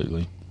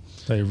 Absolutely.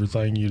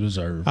 Everything you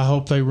deserve. I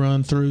hope they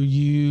run through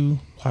you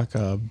like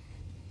a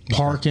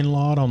parking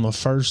lot on the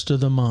first of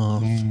the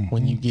month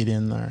when you get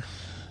in there.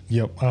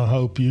 Yep. I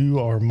hope you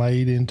are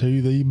made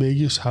into the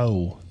biggest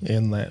hole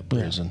in that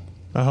prison.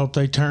 I hope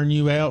they turn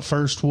you out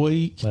first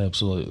week.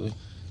 Absolutely.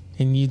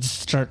 And you'd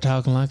start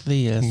talking like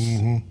this.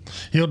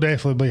 He'll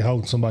definitely be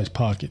holding somebody's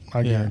pocket.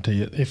 I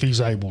guarantee it, if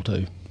he's able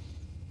to.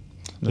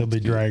 They'll be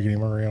dragging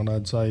him around,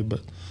 I'd say.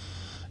 But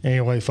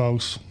anyway,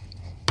 folks,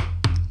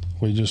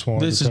 we just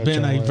wanted this to has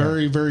been a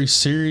very, very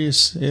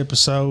serious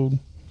episode.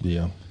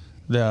 Yeah.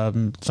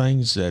 The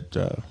things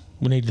that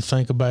we need to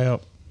think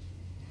about.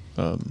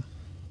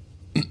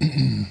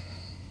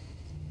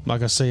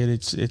 Like I said,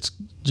 it's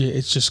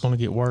just going to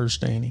get worse,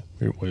 Danny.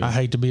 It will. I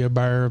hate to be a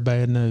bearer of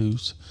bad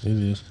news. It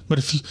is. But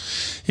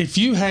if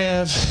you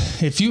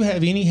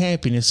have any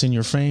happiness in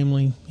your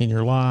family, in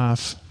your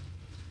life,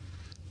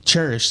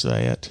 cherish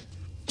that.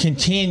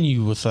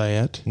 Continue with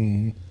that.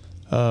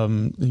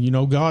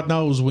 God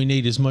knows we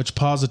need as much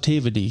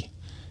positivity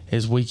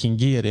as we can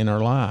get in our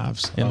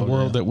lives in the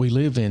world that we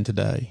live in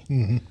today.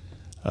 Big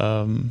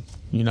Joe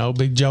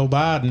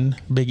Biden,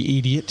 big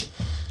idiot.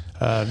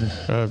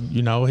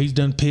 He's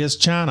done pissed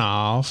China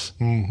off.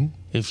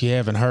 If you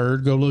haven't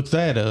heard, go look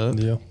that up.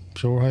 Yeah,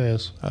 sure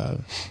has.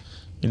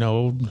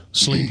 Old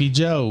Sleepy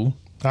Joe.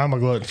 I'm a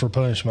glutton for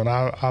punishment.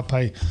 I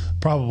pay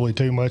probably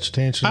too much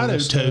attention to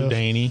this stuff. I do too,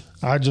 Danny.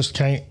 I just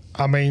can't.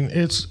 I mean,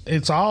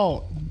 it's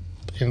all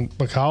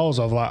because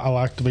I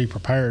like to be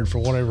prepared for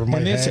whatever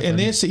may happen. And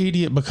this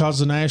idiot, because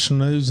of national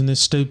news and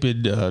this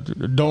stupid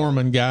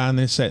Doerman guy and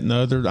this, that, and the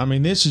other. I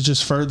mean, this is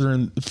just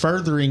furthering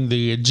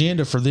the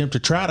agenda for them to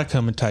try to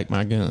come and take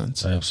my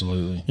guns.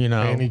 Absolutely.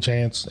 Any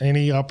chance,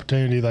 any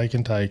opportunity they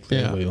can take,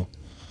 they will.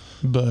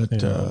 But,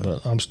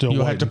 but I'm still.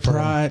 You'll have to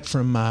pry it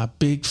from my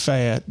big,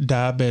 fat,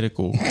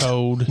 diabetical,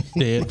 cold,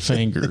 dead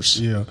fingers.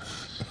 Yeah.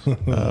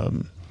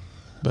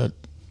 But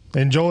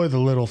enjoy the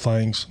little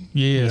things.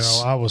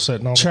 Yes. I was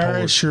sitting on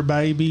cherish your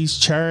babies.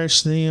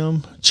 Cherish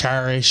them.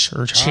 Cherish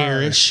the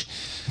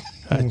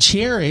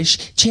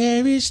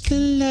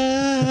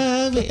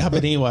love. But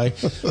anyway,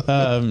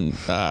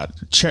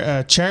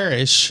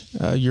 cherish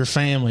your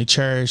family.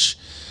 Cherish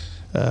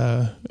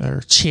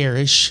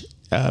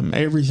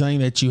everything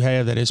that you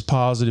have that is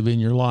positive in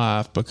your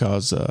life,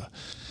 because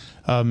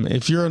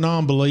if you're a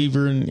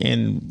non-believer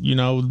and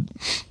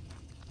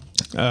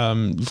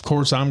of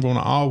course I'm going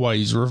to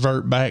always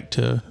revert back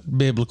to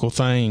biblical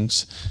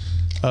things,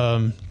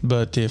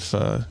 but if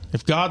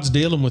God's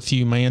dealing with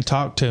you, man,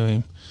 talk to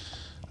him.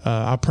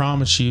 I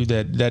promise you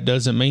that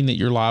doesn't mean that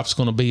your life's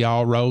going to be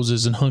all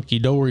roses and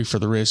hunky-dory for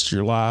the rest of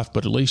your life,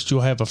 but at least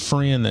you'll have a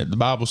friend that the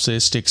Bible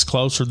says sticks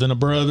closer than a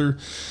brother.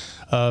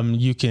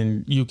 You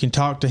can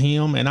talk to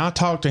him, and I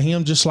talk to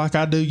him just like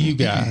I do you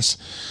guys,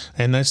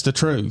 and that's the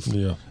truth.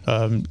 Yeah.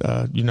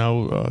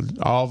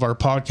 All of our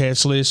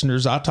podcast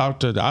listeners, I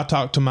talk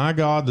to my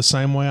God the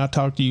same way I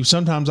talk to you.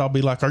 Sometimes I'll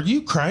be like, "Are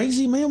you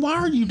crazy, man? Why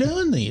are you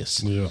doing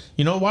this? Yeah.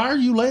 Why are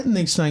you letting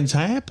these things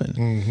happen?"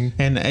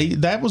 Mm-hmm. And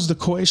that was the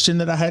question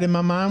that I had in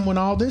my mind when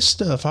all this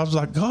stuff. I was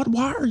like, "God,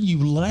 why are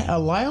you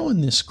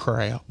allowing this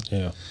crap?"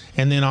 Yeah.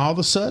 And then all of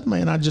a sudden,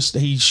 man,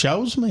 he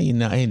shows me,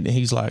 and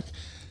he's like,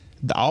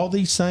 all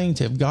these things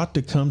have got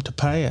to come to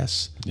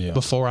pass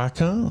before I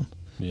come.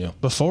 Yeah.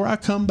 Before I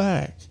come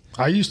back.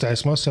 I used to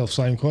ask myself the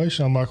same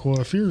question. I'm like, well,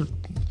 if you're,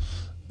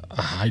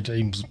 I hate to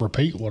even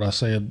repeat what I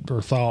said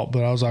or thought,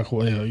 but I was like,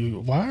 well,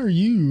 why are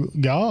you,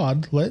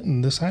 God,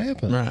 letting this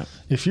happen? Right.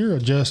 If you're a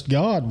just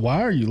God,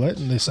 why are you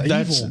letting this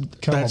evil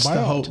come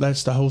about?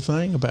 That's the whole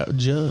thing about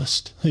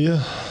just.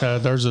 Yeah.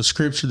 There's a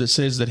scripture that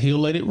says that he'll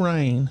let it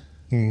rain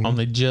on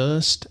the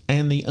just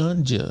and the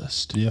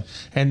unjust. Yeah.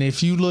 And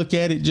if you look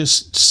at it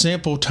just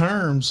simple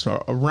terms,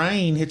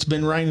 rain, it's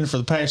been raining for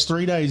the past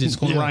 3 days. It's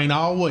going to rain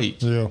all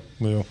week. Yeah.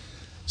 Yeah.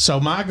 So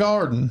my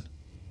garden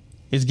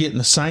is getting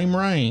the same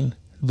rain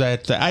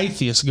that the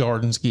atheist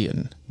garden's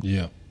getting.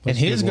 Yeah. And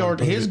his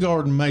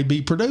garden may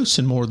be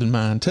producing more than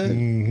mine too.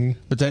 Mm-hmm.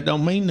 But that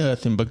don't mean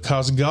nothing,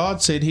 because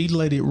God said he'd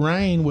let it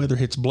rain, whether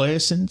it's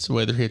blessings,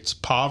 whether it's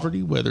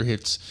poverty, whether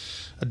it's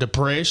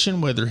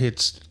depression, whether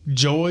it's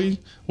joy,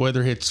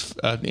 whether it's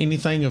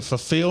anything of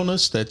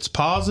fulfillment that's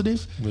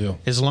positive. Yeah.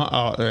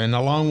 And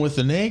along with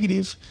the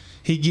negative,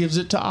 he gives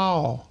it to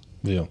all.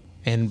 Yeah.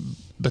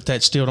 But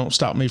that still don't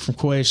stop me from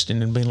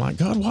questioning and being like,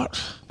 God,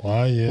 what?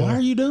 Why? Yeah. Why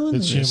are you doing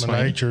this? It's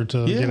human nature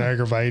to get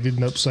aggravated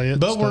and upset.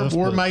 But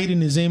we're made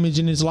in his image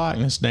and his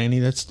likeness, Danny.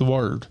 That's the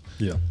word.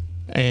 Yeah.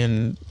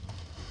 And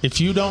if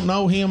you don't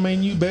know him,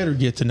 man, you better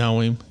get to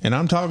know him. And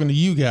I'm talking to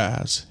you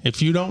guys.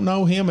 If you don't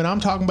know him, and I'm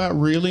talking about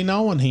really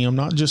knowing him,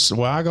 not just,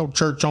 well, I go to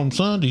church on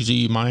Sundays,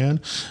 man.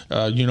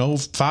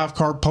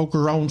 5-card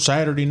poker on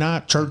Saturday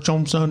night, church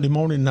on Sunday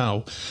morning.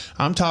 No,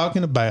 I'm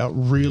talking about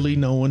really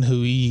knowing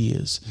who he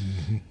is,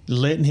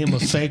 letting him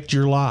affect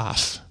your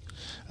life.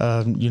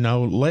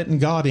 Letting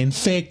God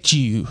infect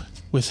you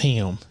with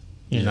him.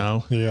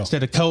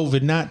 Instead of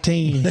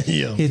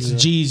COVID-19, it's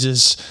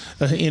Jesus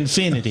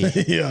infinity.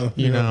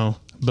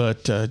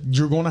 But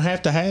you're going to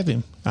have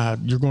him.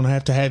 You're going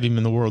to have him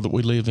in the world that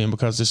we live in,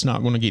 because it's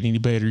not going to get any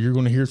better. You're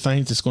going to hear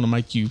things that's going to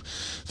make you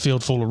feel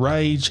full of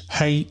rage,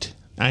 hate,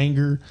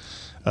 anger,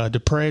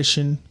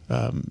 depression,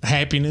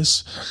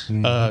 happiness.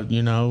 All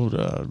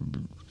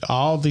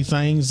the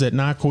things that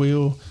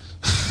NyQuil.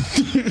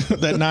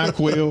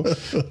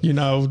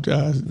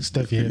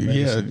 Stuff your head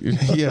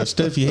medicine.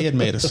 Stuff your head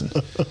medicine.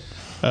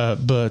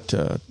 But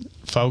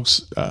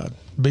folks,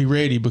 be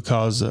ready,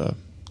 because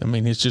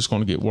it's just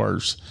going to get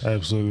worse.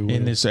 Absolutely.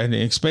 And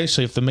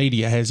especially if the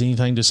media has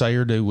anything to say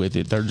or do with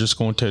it, they're just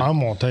going to. I'm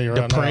going to tell you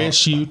right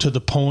depress you to the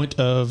point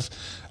of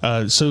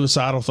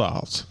suicidal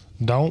thoughts.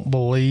 Don't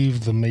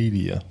believe the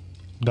media.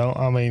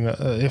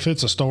 If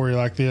it's a story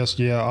like this,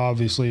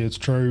 obviously it's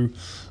true,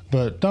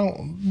 but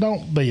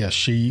don't be a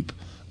sheep.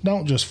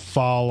 Don't just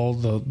follow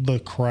the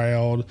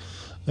crowd,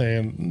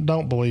 and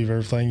don't believe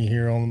everything you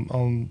hear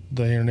on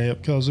the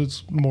internet, because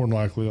it's more than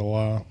likely a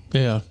lie.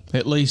 Yeah,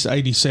 at least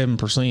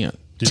 87%.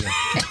 Yeah,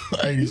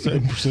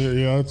 87%.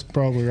 Yeah, that's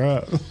probably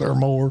right, or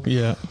more.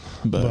 Yeah,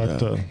 but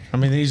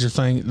these are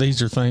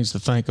things to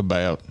think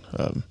about.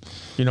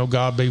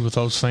 God be with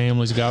those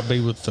families. God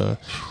be with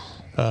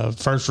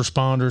first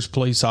responders,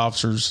 police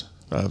officers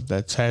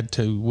that's had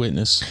to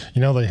witness.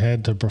 They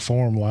had to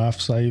perform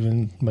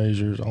life-saving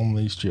measures on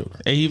these children,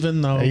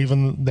 even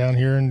down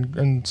here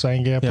in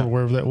Sand Gap or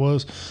wherever that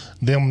was.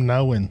 Them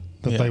knowing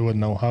that they would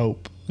no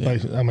hope. Yeah.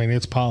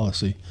 It's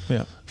policy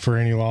for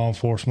any law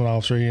enforcement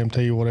officer,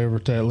 EMT, whatever,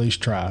 to at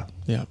least try.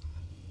 Yeah.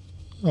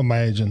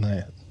 Imagine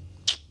that.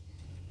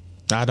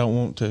 I don't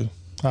want to.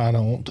 I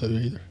don't want to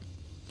either.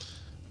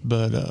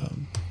 But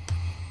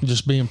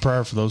just be in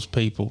prayer for those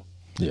people.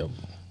 Yep.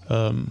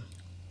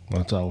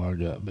 That's all I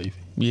got, Beefy.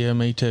 Yeah,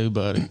 me too,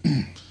 buddy.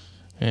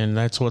 And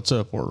that's what's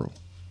up, world.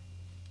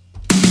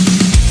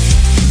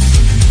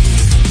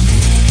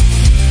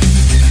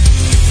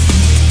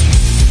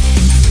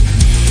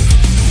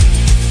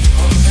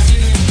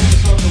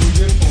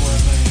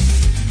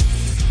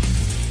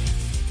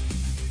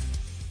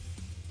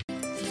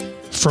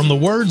 From the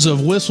words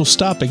of Whistle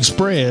Stop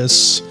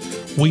Express,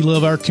 we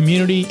love our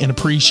community and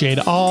appreciate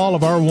all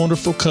of our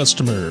wonderful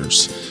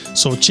customers.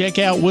 So check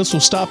out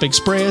Whistle Stop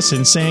Express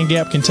in Sand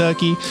Gap,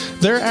 Kentucky.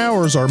 Their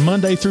hours are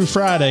Monday through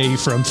Friday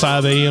from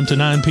 5 a.m. to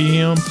 9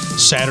 p.m.,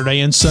 Saturday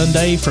and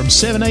Sunday from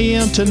 7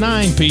 a.m. to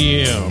 9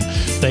 p.m.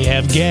 They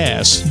have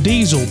gas,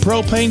 diesel,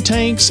 propane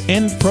tanks,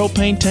 and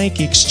propane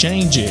tank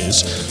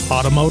exchanges,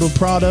 automotive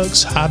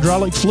products,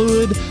 hydraulic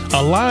fluid,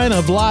 a line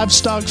of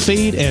livestock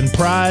feed, and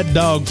Pride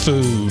dog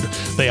food.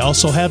 They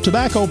also have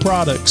tobacco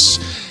products.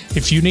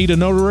 If you need a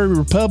notary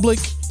republic,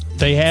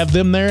 They have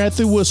them there at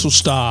the Whistle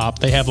Stop.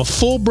 They have a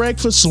full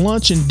breakfast,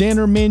 lunch, and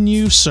dinner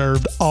menu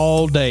served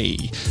all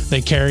day.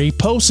 They carry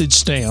postage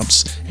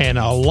stamps and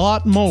a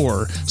lot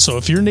more. So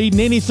if you're needing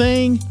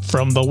anything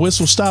from the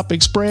Whistle Stop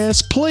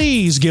Express,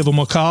 please give them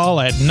a call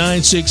at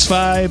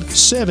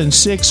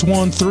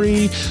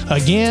 965-7613.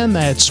 Again,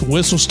 that's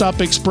Whistle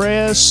Stop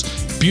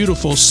Express,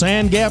 beautiful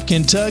Sand Gap,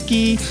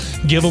 Kentucky.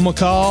 Give them a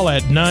call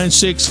at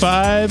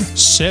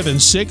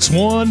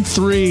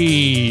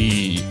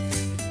 965-7613.